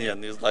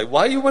Iranian. It's like,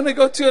 why you want to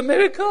go to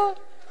America?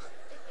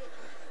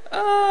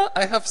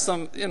 I have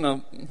some,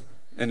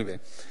 anyway.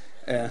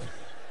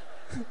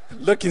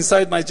 Look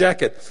inside my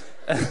jacket.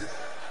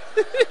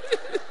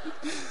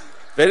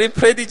 Very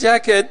pretty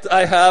jacket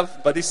I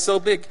have, but it's so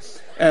big.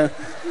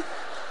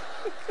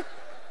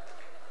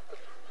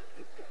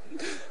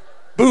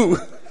 Boo!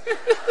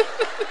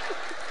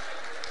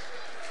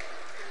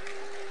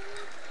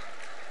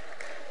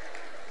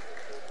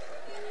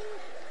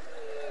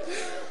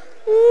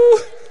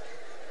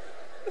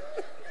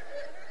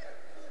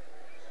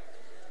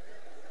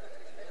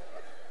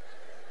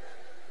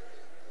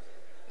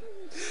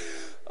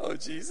 Oh,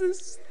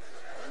 Jesus.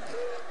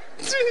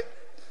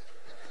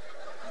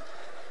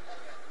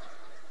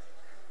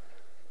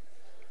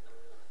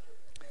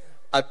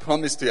 I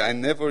promised you I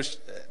never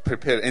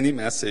prepare any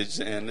message.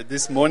 And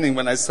this morning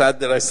when I sat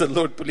there, I said,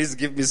 Lord, please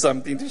give me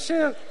something to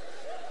share.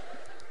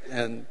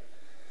 And,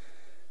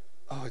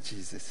 oh,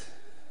 Jesus.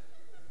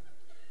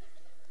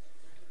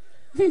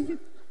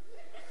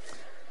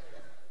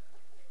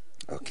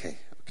 Okay,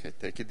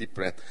 take a deep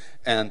breath.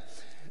 And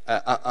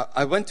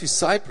I went to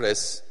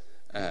Cyprus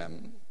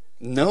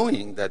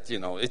knowing that,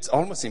 it's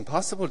almost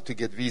impossible to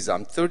get visa.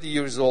 I'm 30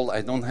 years old.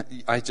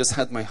 I just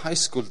had my high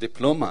school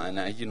diploma, and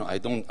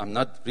I'm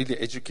not really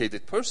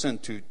educated person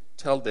to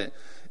tell the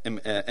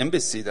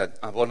embassy that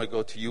I want to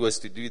go to U.S.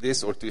 to do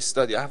this or to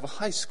study. I have a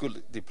high school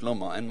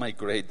diploma, and my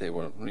grade, they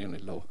were really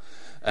low.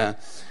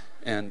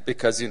 And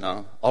because,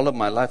 all of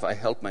my life I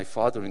helped my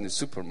father in the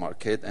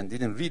supermarket and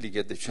didn't really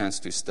get the chance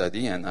to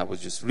study, and I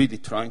was just really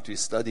trying to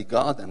study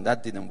God, and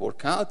that didn't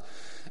work out.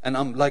 And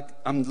I'm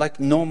like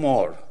no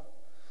more.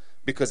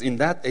 Because in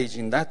that age,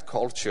 in that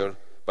culture,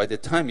 by the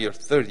time you're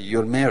 30,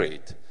 you're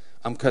married.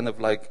 I'm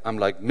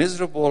like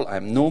miserable.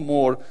 I'm no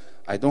more.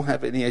 I don't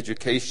have any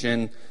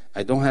education.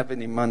 I don't have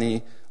any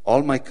money.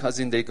 All my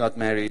cousins, they got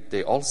married.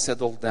 They all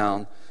settled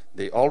down.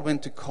 They all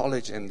went to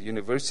college and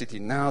university.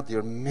 Now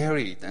they're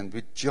married and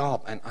with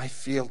job. And I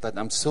feel that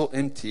I'm so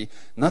empty.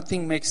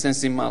 Nothing makes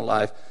sense in my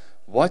life.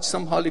 Watch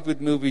some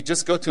Hollywood movie.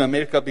 Just go to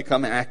America,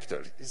 become an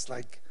actor. It's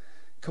like,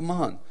 come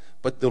on.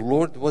 But the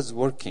Lord was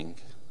working.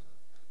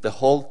 The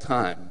whole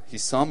time. He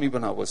saw me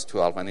when I was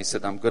 12, and he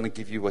said, I'm going to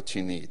give you what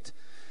you need.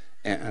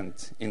 And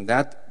in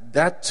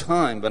that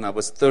time, when I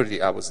was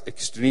 30, I was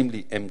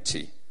extremely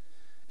empty.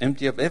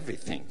 Empty of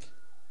everything.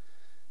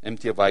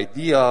 Empty of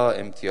idea,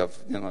 empty of,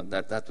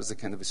 that was a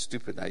kind of a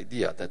stupid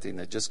idea. That,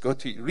 just go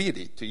to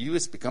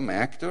U.S., become an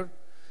actor,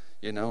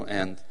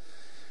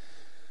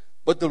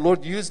 but the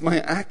Lord used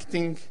my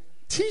acting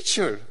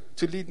teacher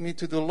to lead me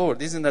to the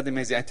Lord. Isn't that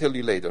amazing? I'll tell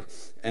you later.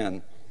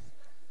 And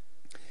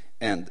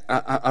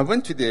I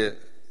went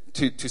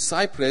to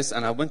Cyprus,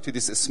 and I went to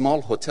this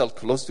small hotel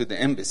close to the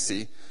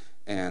embassy,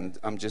 and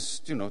I'm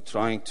just,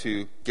 trying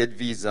to get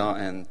visa,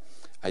 and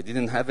I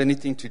didn't have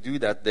anything to do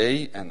that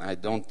day, and I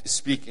don't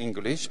speak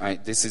English.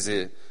 This is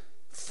a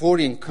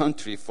foreign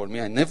country for me.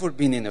 I've never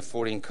been in a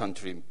foreign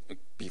country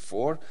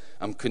before.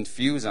 I'm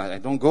confused. I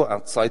don't go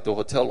outside the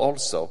hotel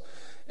also.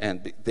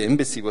 And the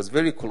embassy was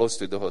very close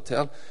to the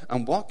hotel.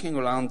 I'm walking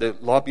around the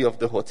lobby of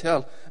the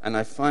hotel, and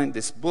I find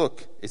this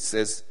book. It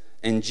says,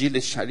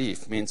 Injil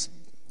Sharif, means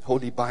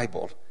Holy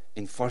Bible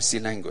in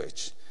Farsi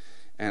language.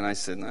 And I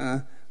said,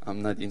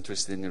 I'm not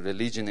interested in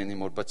religion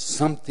anymore, but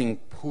something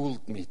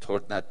pulled me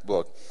toward that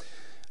book.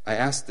 I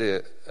asked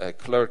the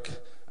clerk,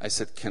 I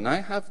said, can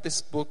I have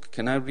this book?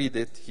 Can I read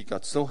it? He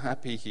got so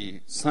happy. He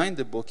signed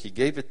the book. He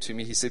gave it to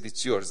me. He said,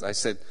 it's yours. I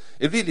said,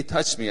 it really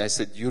touched me. I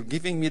said, you're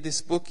giving me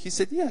this book? He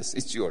said, yes,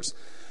 it's yours.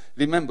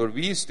 Remember,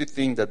 we used to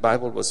think that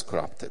Bible was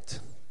corrupted.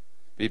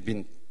 We've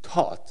been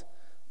taught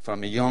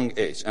from a young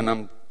age.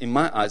 And in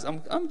my eyes,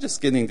 I'm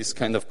just getting this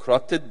kind of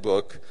corrupted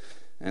book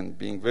and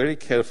being very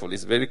careful.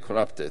 It's very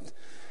corrupted.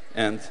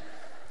 And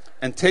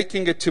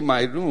taking it to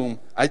my room,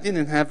 I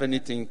didn't have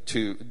anything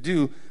to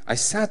do. I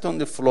sat on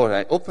the floor.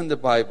 I opened the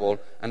Bible,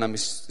 and I'm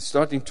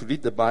starting to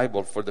read the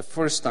Bible. For the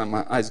first time,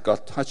 my eyes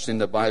got touched in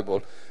the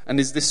Bible. And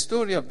it's the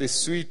story of this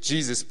sweet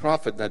Jesus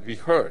prophet that we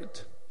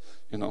heard.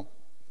 In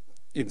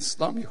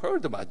Islam, you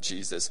heard about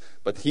Jesus,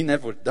 but he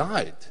never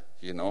died,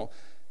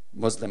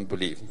 Muslim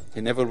believe.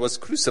 He never was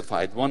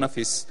crucified. One of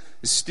his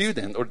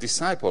student or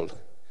disciple,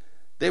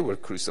 they were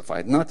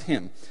crucified, not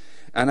him.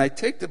 And I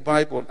take the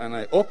Bible and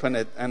I open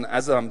it, and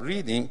as I'm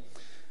reading,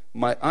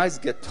 my eyes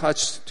get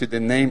touched to the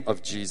name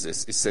of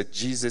Jesus. It said,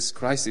 Jesus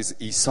Christ is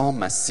Isa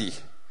Masih.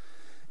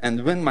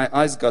 And when my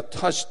eyes got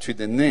touched to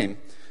the name,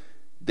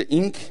 the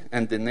ink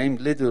and the name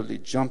literally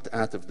jumped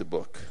out of the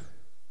book.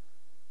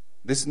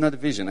 This is not a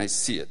vision. I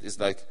see it. It's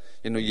like,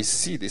 you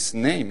see this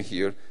name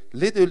here,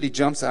 literally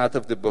jumps out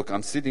of the book.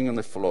 I'm sitting on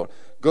the floor,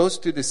 goes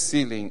to the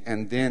ceiling,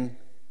 and then,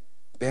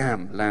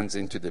 bam, lands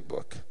into the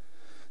book.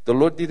 The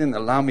Lord didn't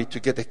allow me to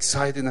get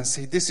excited and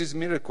say, this is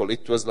miracle.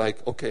 It was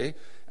like, okay.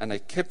 And I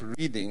kept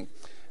reading.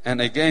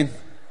 And again,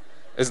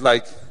 it's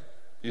like,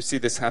 you see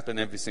this happen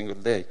every single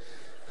day.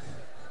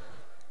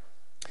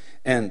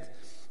 And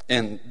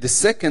And the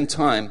second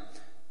time,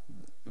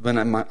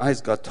 when my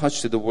eyes got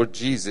touched to the word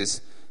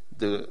Jesus,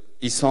 the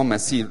Isa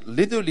Masih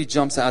literally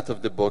jumps out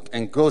of the book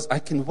and goes, I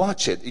can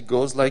watch it. It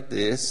goes like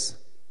this,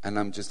 and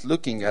I'm just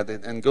looking at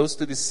it, and goes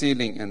to the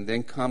ceiling, and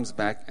then comes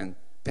back and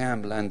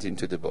bam, lands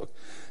into the book.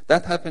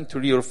 That happened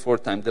 3 or 4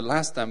 times. The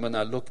last time when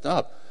I looked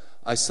up,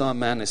 I saw a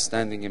man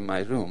standing in my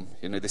room.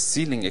 The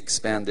ceiling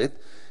expanded,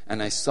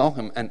 and I saw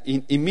him, and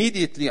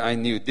immediately I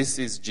knew this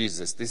is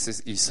Jesus. This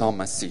is Isa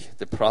Masih,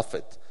 the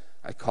prophet.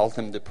 I called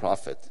him the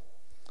prophet.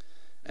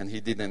 And he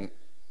didn't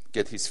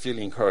get his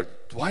feeling hurt.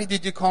 Why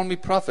did you call me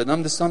prophet?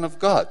 I'm the son of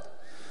God.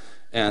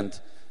 And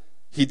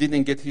he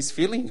didn't get his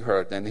feeling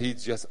hurt. And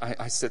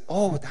I said,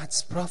 oh,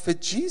 that's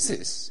prophet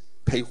Jesus.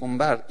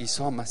 Payghambar,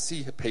 Isa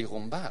Masih,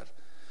 Payghambar.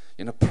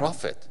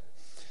 Prophet.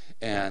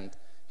 And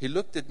he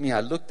looked at me,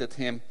 I looked at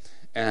him,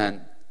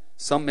 and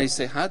some may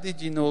say, how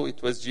did you know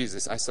it was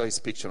Jesus? I saw his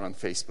picture on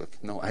Facebook.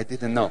 No, I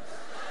didn't know.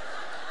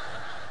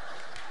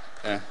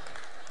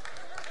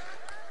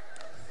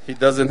 He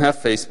doesn't have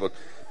Facebook.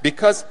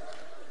 Because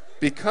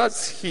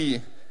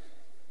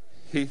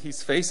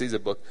his face is a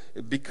book.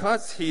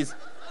 Because he's...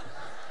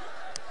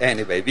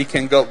 Anyway, we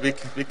can go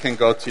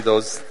to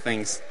those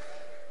things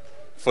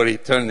for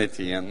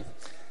eternity. And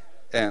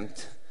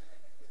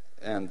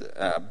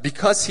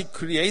because he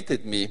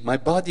created me, my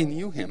body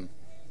knew him.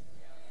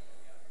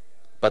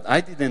 But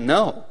I didn't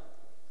know.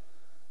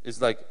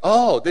 It's like,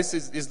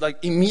 it's like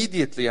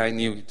immediately I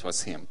knew it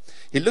was him.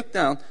 He looked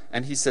down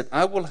and he said,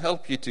 I will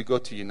help you to go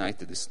to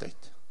United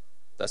States.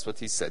 That's what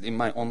he said in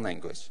my own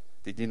language.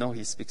 Did you know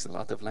he speaks a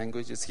lot of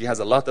languages? He has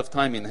a lot of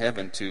time in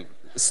heaven to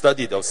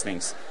study those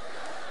things.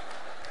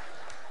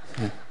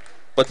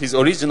 But his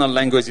original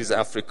language is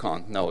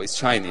Afrikaans. No, it's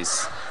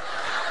Chinese.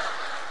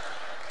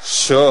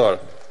 Sure.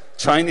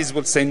 Chinese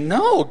would say,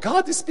 no,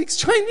 God speaks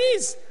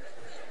Chinese.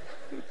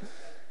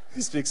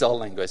 He speaks all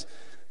language.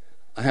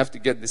 I have to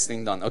get this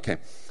thing done. Okay.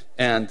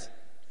 And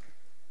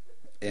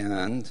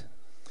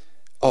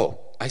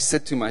I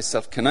said to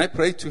myself, can I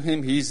pray to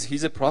him?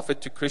 He's a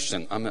prophet to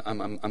Christian. I'm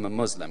a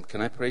Muslim.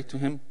 Can I pray to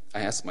him?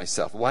 I asked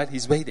myself, while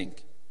he's waiting.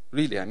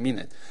 Really, I mean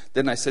it.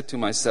 Then I said to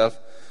myself,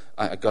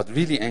 I got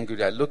really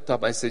angry. I looked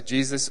up. I said,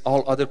 Jesus,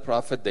 all other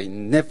prophets, they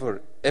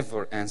never,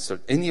 ever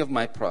answered any of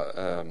my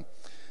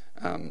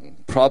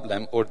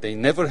problem, or they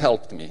never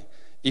helped me.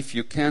 If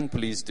you can,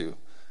 please do.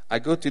 I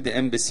go to the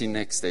embassy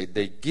next day.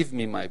 They give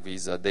me my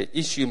visa. They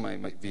issue my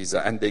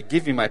visa, and they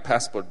give me my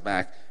passport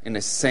back in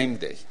the same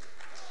day.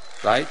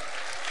 Right?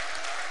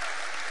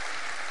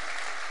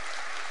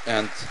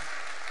 And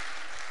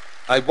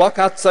I walk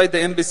outside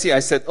the embassy. I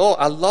said, oh,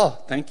 Allah,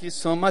 thank you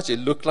so much. It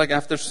looked like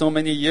after so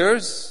many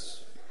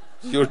years,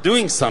 you're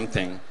doing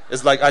something.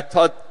 It's like I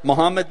thought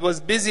Muhammad was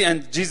busy,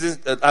 and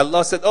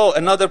Allah said, oh,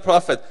 another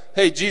prophet.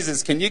 Hey,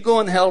 Jesus, can you go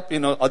and help?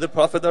 Other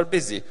prophets are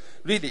busy.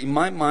 Really, in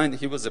my mind,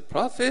 he was a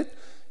prophet,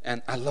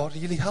 and Allah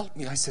really helped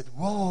me. I said,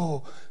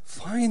 whoa,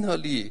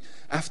 finally,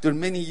 after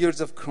many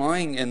years of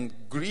crying and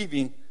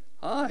grieving,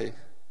 hi,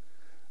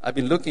 I've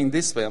been looking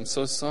this way. I'm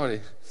so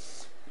sorry.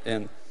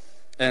 And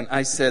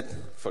I said,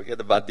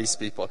 forget about these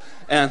people.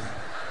 And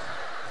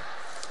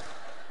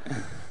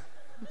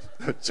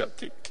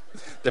joking.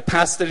 The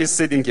pastor is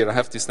sitting here. I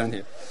have to stand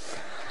here.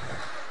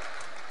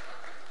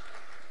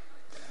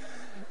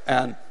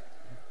 And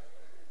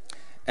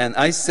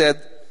I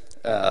said,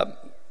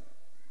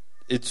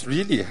 it's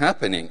really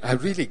happening. I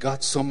really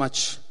got so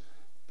much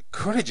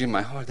courage in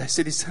my heart. I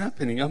said, it's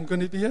happening. I'm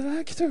going to be an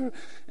actor.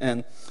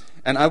 And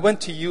I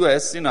went to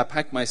U.S. I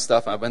packed my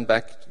stuff. I went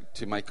back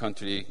to my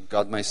country,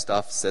 got my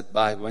stuff, said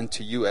bye, went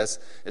to U.S.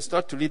 I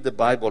started to read the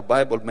Bible.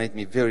 Bible made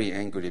me very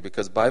angry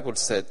because Bible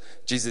said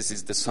Jesus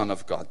is the Son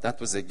of God. That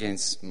was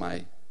against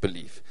my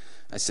belief.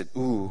 I said,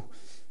 ooh,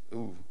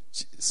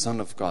 Son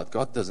of God.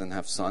 God doesn't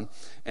have son.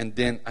 And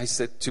then I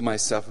said to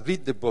myself,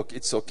 read the book.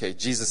 It's okay.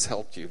 Jesus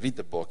helped you. Read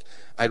the book.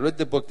 I read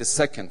the book the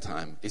second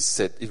time. It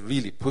said, it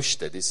really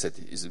pushed it. It said,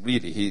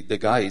 the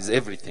guy is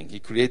everything. He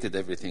created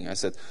everything. I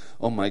said,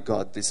 oh my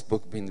God, this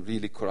book been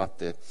really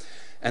corrupted.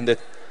 And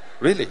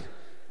really.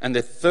 And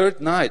the third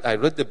night, I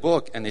read the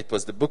book, and it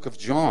was the book of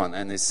John,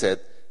 and it said,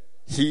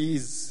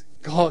 he's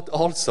God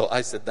also.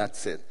 I said,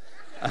 that's it.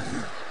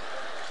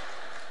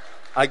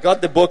 I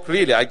got the book,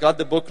 really. I got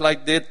the book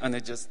like that, and I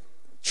just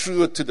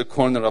threw it to the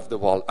corner of the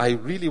wall. I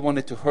really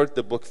wanted to hurt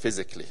the book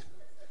physically.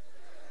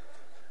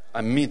 I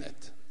mean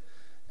it.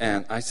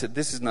 And I said,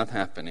 this is not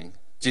happening.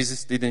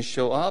 Jesus didn't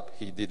show up.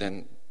 He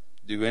didn't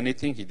do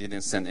anything. He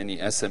didn't send any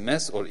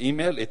SMS or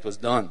email. It was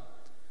done.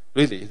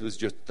 Really, it was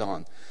just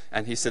done.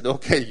 And he said,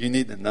 okay, you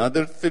need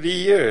another 3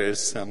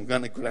 years. I'm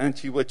going to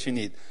grant you what you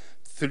need.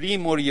 3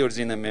 more years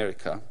in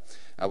America.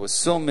 I was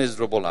so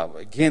miserable. I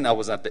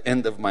was at the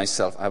end of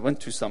myself. I went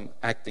to some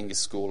acting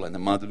school and a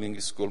modeling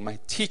school. My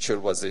teacher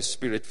was a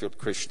spirit-filled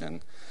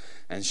Christian.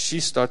 And she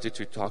started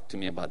to talk to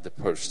me about the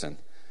person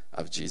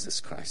of Jesus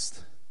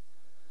Christ.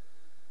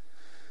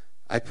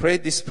 I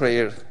prayed this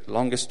prayer,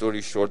 long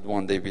story short,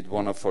 one day with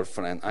one of our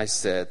friends. I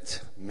said,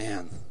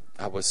 man,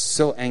 I was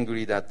so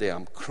angry that day.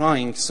 I'm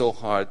crying so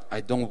hard.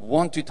 I don't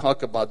want to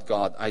talk about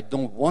God. I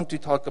don't want to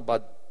talk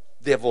about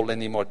devil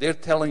anymore. They're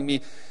telling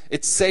me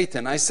it's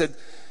Satan. I said,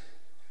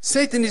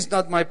 Satan is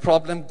not my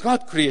problem.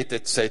 God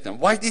created Satan.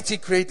 Why did he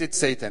create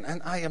Satan?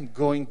 And I am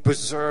going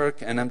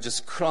berserk and I'm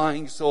just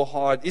crying so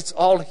hard. It's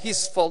all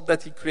his fault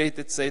that he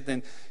created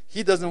Satan.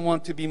 He doesn't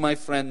want to be my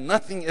friend.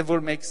 Nothing ever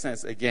makes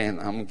sense. Again,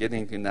 I'm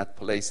getting in that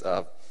place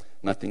of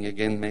nothing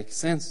again makes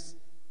sense.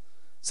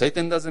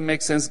 Satan doesn't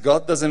make sense.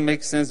 God doesn't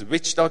make sense.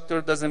 Witch doctor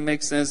doesn't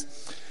make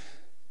sense.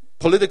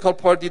 Political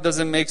party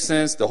doesn't make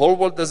sense. The whole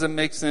world doesn't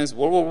make sense.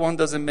 World War I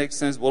doesn't make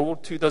sense. World War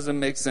II doesn't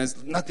make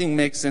sense. Nothing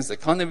makes sense.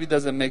 Economy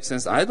doesn't make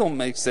sense. I don't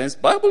make sense.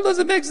 Bible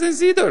doesn't make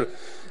sense either.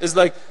 It's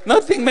like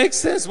nothing makes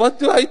sense. What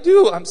do I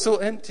do? I'm so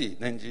empty.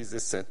 Then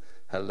Jesus said,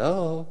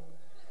 hello.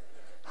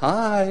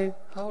 Hi.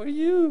 How are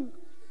you?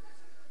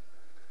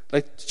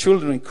 Like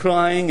children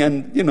crying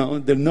and,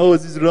 their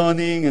nose is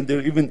running and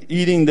they're even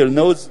eating their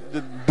nose,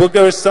 the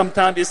boogers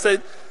sometimes. He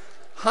said,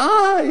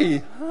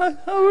 Hi,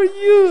 how are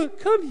you?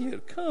 Come here,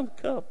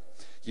 come.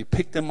 You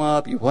pick them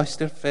up, you wash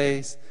their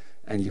face,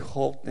 and you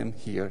hold them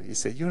here. He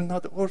said, you're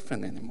not an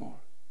orphan anymore.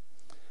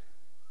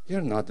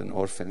 You're not an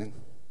orphan.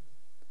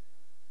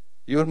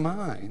 You're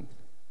mine.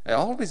 I've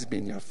always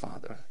been your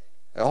father.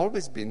 I've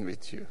always been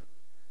with you.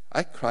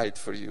 I cried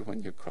for you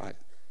when you cried.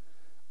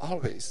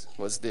 Always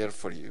was there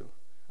for you.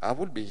 I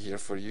will be here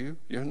for you.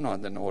 You're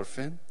not an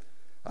orphan.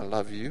 I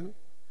love you.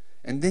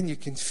 And then you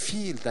can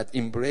feel that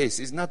embrace.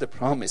 It's not a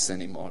promise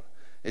anymore.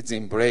 It's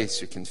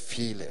embrace. You can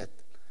feel it.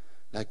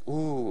 Like,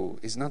 ooh,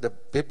 it's not a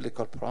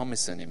biblical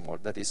promise anymore.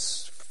 That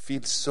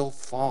feels so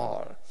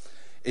far.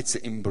 It's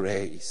an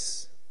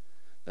embrace.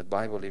 The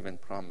Bible even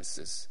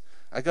promises.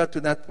 I got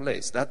to that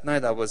place. That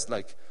night I was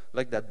like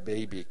that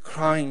baby,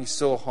 crying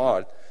so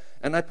hard.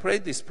 And I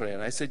prayed this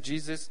prayer. I said,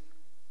 Jesus,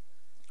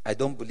 I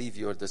don't believe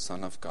you're the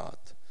Son of God.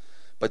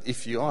 But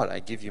if you are, I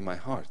give you my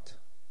heart.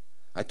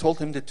 I told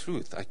him the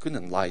truth. I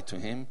couldn't lie to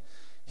him.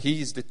 He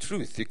is the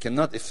truth. You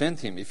cannot offend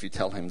him if you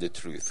tell him the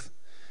truth.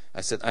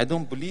 I said, I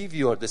don't believe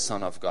you are the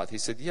Son of God. He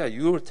said, yeah,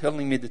 you are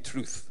telling me the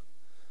truth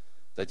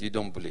that you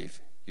don't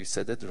believe. You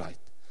said it right.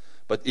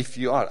 But if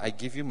you are, I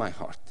give you my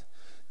heart.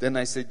 Then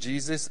I said,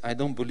 Jesus, I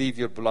don't believe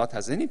your blood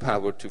has any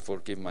power to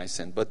forgive my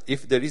sin. But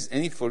if there is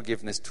any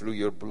forgiveness through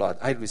your blood,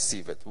 I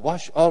receive it.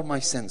 Wash all my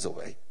sins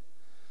away.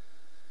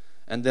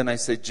 And then I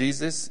said,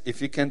 Jesus,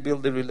 if you can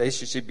build a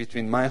relationship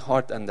between my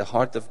heart and the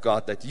heart of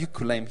God that you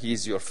claim he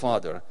is your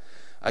Father,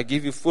 I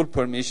give you full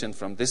permission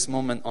from this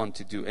moment on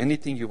to do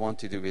anything you want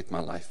to do with my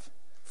life.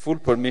 Full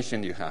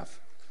permission you have.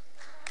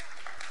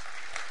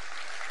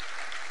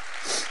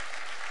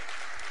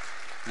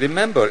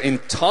 Remember, in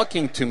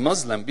talking to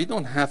Muslim, we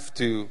don't have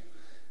to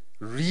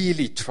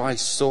really try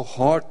so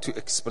hard to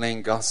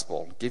explain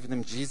gospel. Give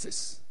them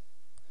Jesus.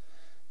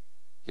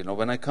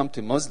 When I come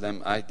to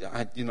Muslim, I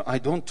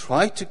don't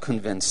try to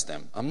convince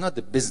them. I'm not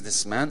a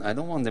businessman. I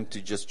don't want them to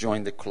just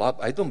join the club.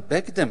 I don't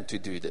beg them to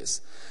do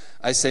this.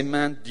 I say,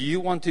 man, do you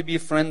want to be a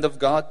friend of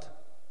God?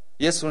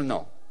 Yes or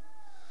no?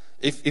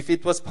 If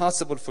it was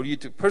possible for you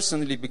to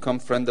personally become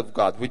friend of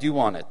God, would you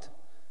want it?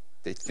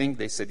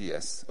 They said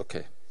yes.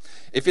 Okay.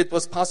 If it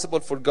was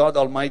possible for God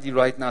Almighty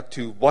right now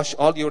to wash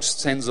all your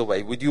sins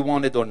away, would you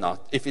want it or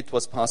not? If it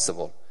was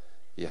possible,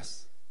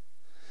 yes.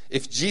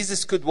 If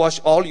Jesus could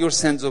wash all your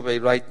sins away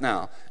right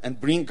now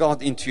and bring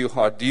God into your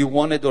heart, do you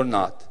want it or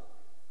not?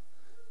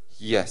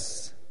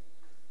 Yes.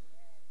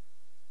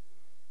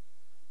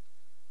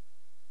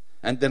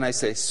 And then I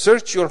say,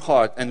 search your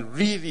heart and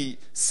really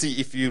see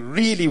if you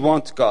really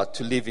want God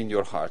to live in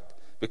your heart.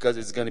 Because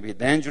it's going to be a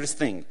dangerous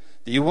thing.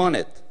 Do you want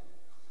it?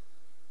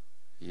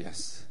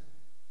 Yes.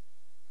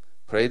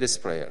 Pray this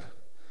prayer.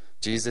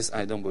 Jesus,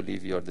 I don't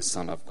believe you are the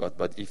Son of God.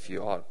 But if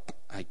you are,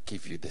 I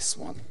give you this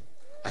one.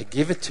 I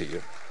give it to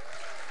you.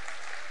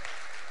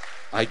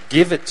 I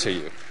give it to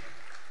you.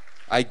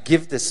 I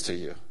give this to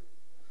you.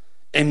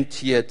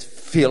 Empty it,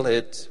 fill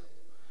it,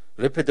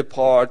 rip it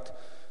apart,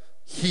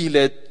 heal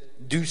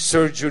it, do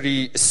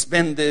surgery,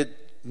 spend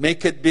it,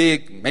 make it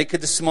big, make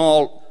it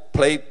small,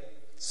 play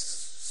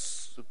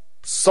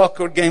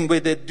soccer game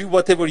with it, do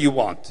whatever you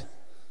want.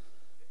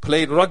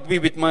 Play rugby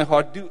with my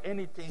heart, do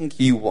anything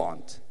you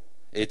want.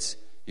 It's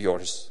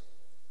yours.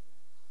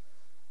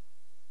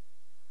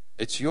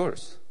 It's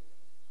yours.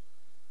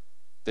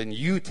 Then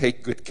you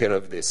take good care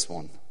of this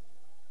one.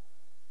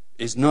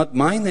 It's not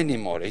mine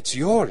anymore. It's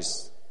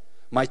yours.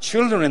 My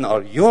children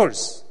are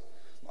yours.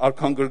 Our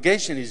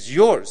congregation is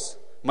yours.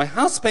 My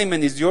house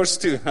payment is yours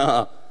too.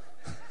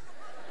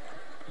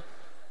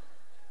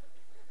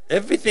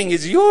 Everything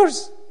is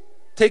yours.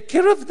 Take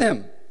care of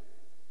them.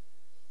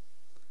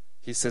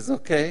 He says,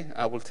 okay,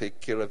 I will take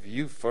care of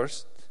you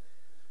first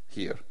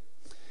here.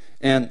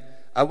 And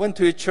I went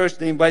to a church.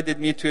 They invited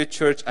me to a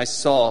church. I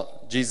saw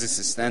Jesus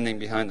is standing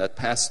behind that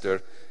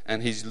pastor,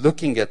 and he's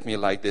looking at me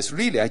like this.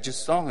 Really, I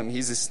just saw him.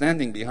 He's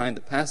standing behind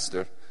the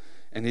pastor,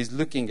 and he's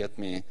looking at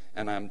me,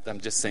 and I'm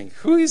just saying,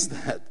 who is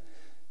that?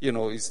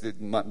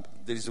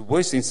 There's a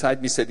voice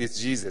inside me said, it's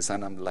Jesus,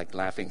 and I'm like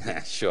laughing.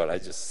 Sure, I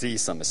just see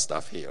some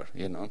stuff here,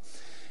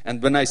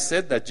 And when I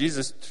said that,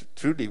 Jesus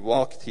truly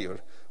walked here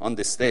on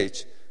the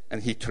stage,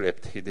 and he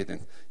tripped. He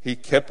didn't. He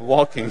kept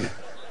walking.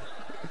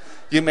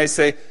 You may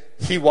say,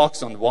 he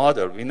walks on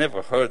water. We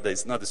never heard that.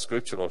 It's not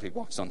scriptural. He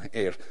walks on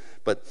air.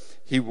 But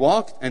he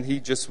walked and he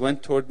just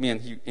went toward me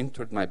and he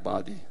entered my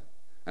body.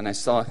 And I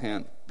saw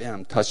him,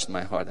 bam, touched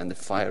my heart, and the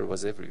fire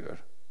was everywhere.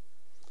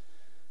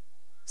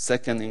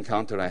 Second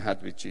encounter I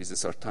had with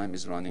Jesus, our time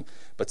is running,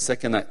 but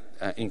second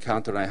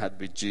encounter I had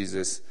with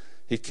Jesus,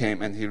 he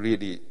came and he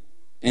really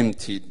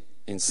emptied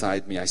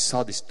inside me. I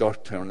saw this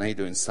dark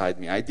tornado inside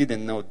me. I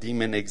didn't know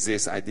demon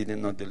exists. I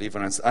didn't know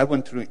deliverance. I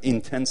went through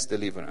intense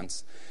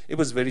deliverance. It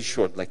was very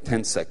short, like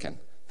 10 seconds.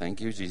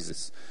 Thank you,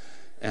 Jesus.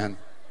 And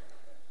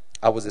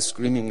I was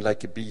screaming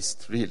like a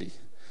beast, really.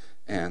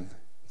 And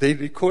they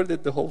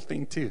recorded the whole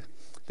thing too,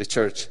 the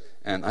church.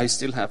 And I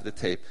still have the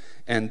tape.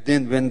 And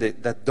then when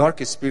that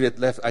dark spirit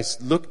left, I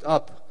looked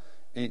up,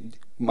 and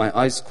my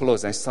eyes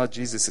closed. I saw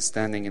Jesus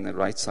standing in the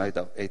right side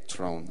of a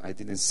throne. I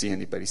didn't see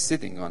anybody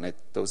sitting on it.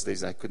 Those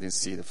days I couldn't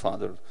see the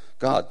Father,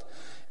 God.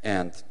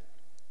 And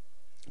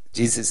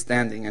Jesus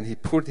standing, and he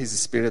poured his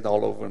spirit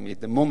all over me.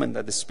 The moment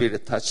that the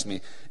spirit touched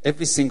me,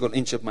 every single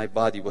inch of my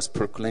body was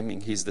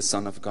proclaiming he's the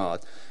Son of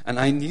God. And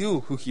I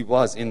knew who he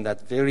was in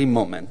that very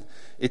moment.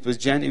 It was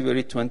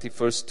January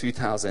 21st,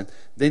 2000.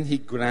 Then he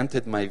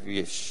granted my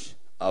wish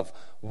of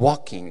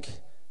walking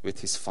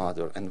with his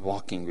Father and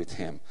walking with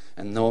him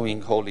and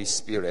knowing Holy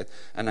Spirit.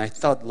 And I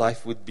thought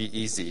life would be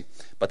easy,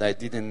 but I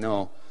didn't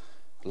know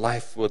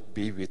life would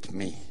be with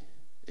me.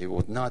 It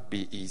would not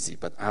be easy,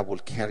 but I will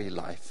carry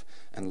life,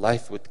 and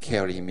life would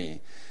carry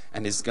me.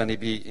 And it's going to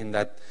be in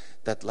that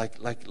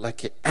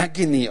like an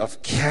agony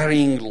of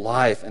carrying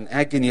life, an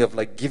agony of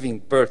like giving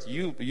birth.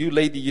 You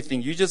lady, you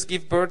think you just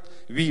give birth?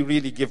 We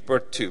really give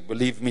birth too,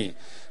 believe me.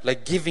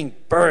 Like giving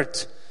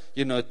birth,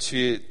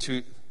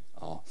 giving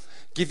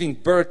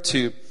birth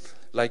to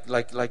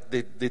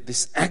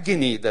this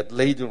agony that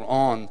later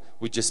on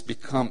would just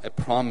become a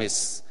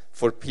promise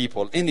for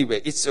people.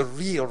 Anyway, it's a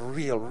real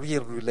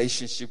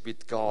relationship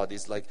with God.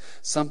 It's like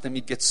sometimes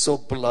it gets so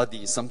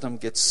bloody, sometimes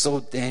it gets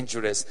so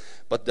dangerous,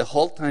 but the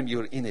whole time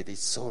you're in it,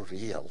 it's so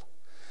real.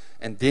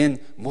 And then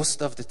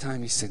most of the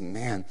time you say,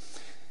 man,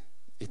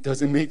 it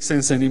doesn't make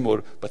sense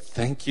anymore, but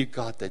thank you,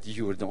 God, that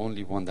you are the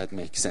only one that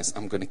makes sense.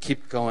 I'm going to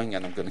keep going,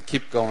 and I'm going to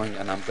keep going,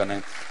 and I'm going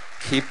to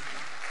keep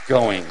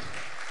going.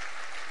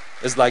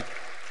 It's like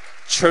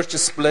church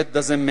split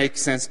doesn't make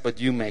sense, but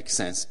you make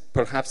sense.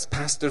 Perhaps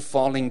pastor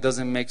falling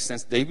doesn't make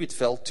sense. David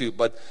fell too,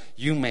 but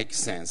you make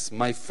sense.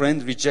 My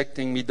friend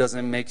rejecting me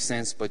doesn't make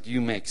sense, but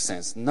you make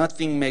sense.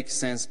 Nothing makes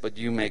sense, but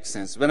you make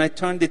sense. When I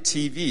turn the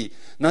TV,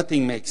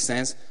 nothing makes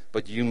sense,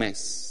 but you make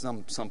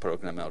some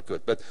programs are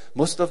good, but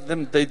most of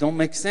them, they don't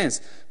make sense,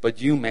 but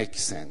you make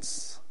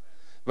sense.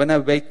 When I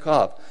wake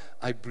up,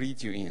 I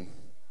breathe you in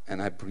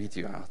and I breathe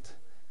you out,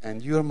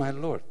 and you are my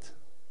Lord.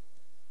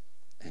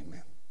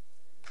 Amen.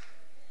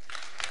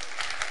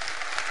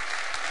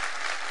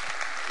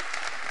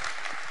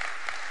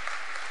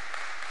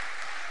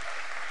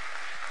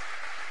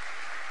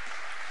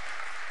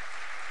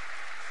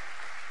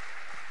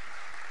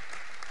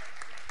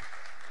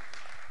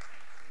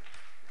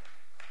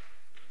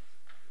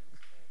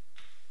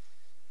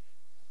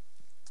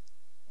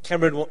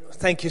 Kamran,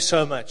 thank you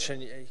so much.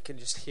 And you can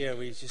just hear,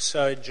 we just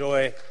so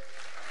enjoy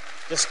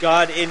this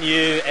God in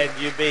you and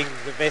you being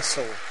the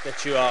vessel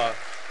that you are.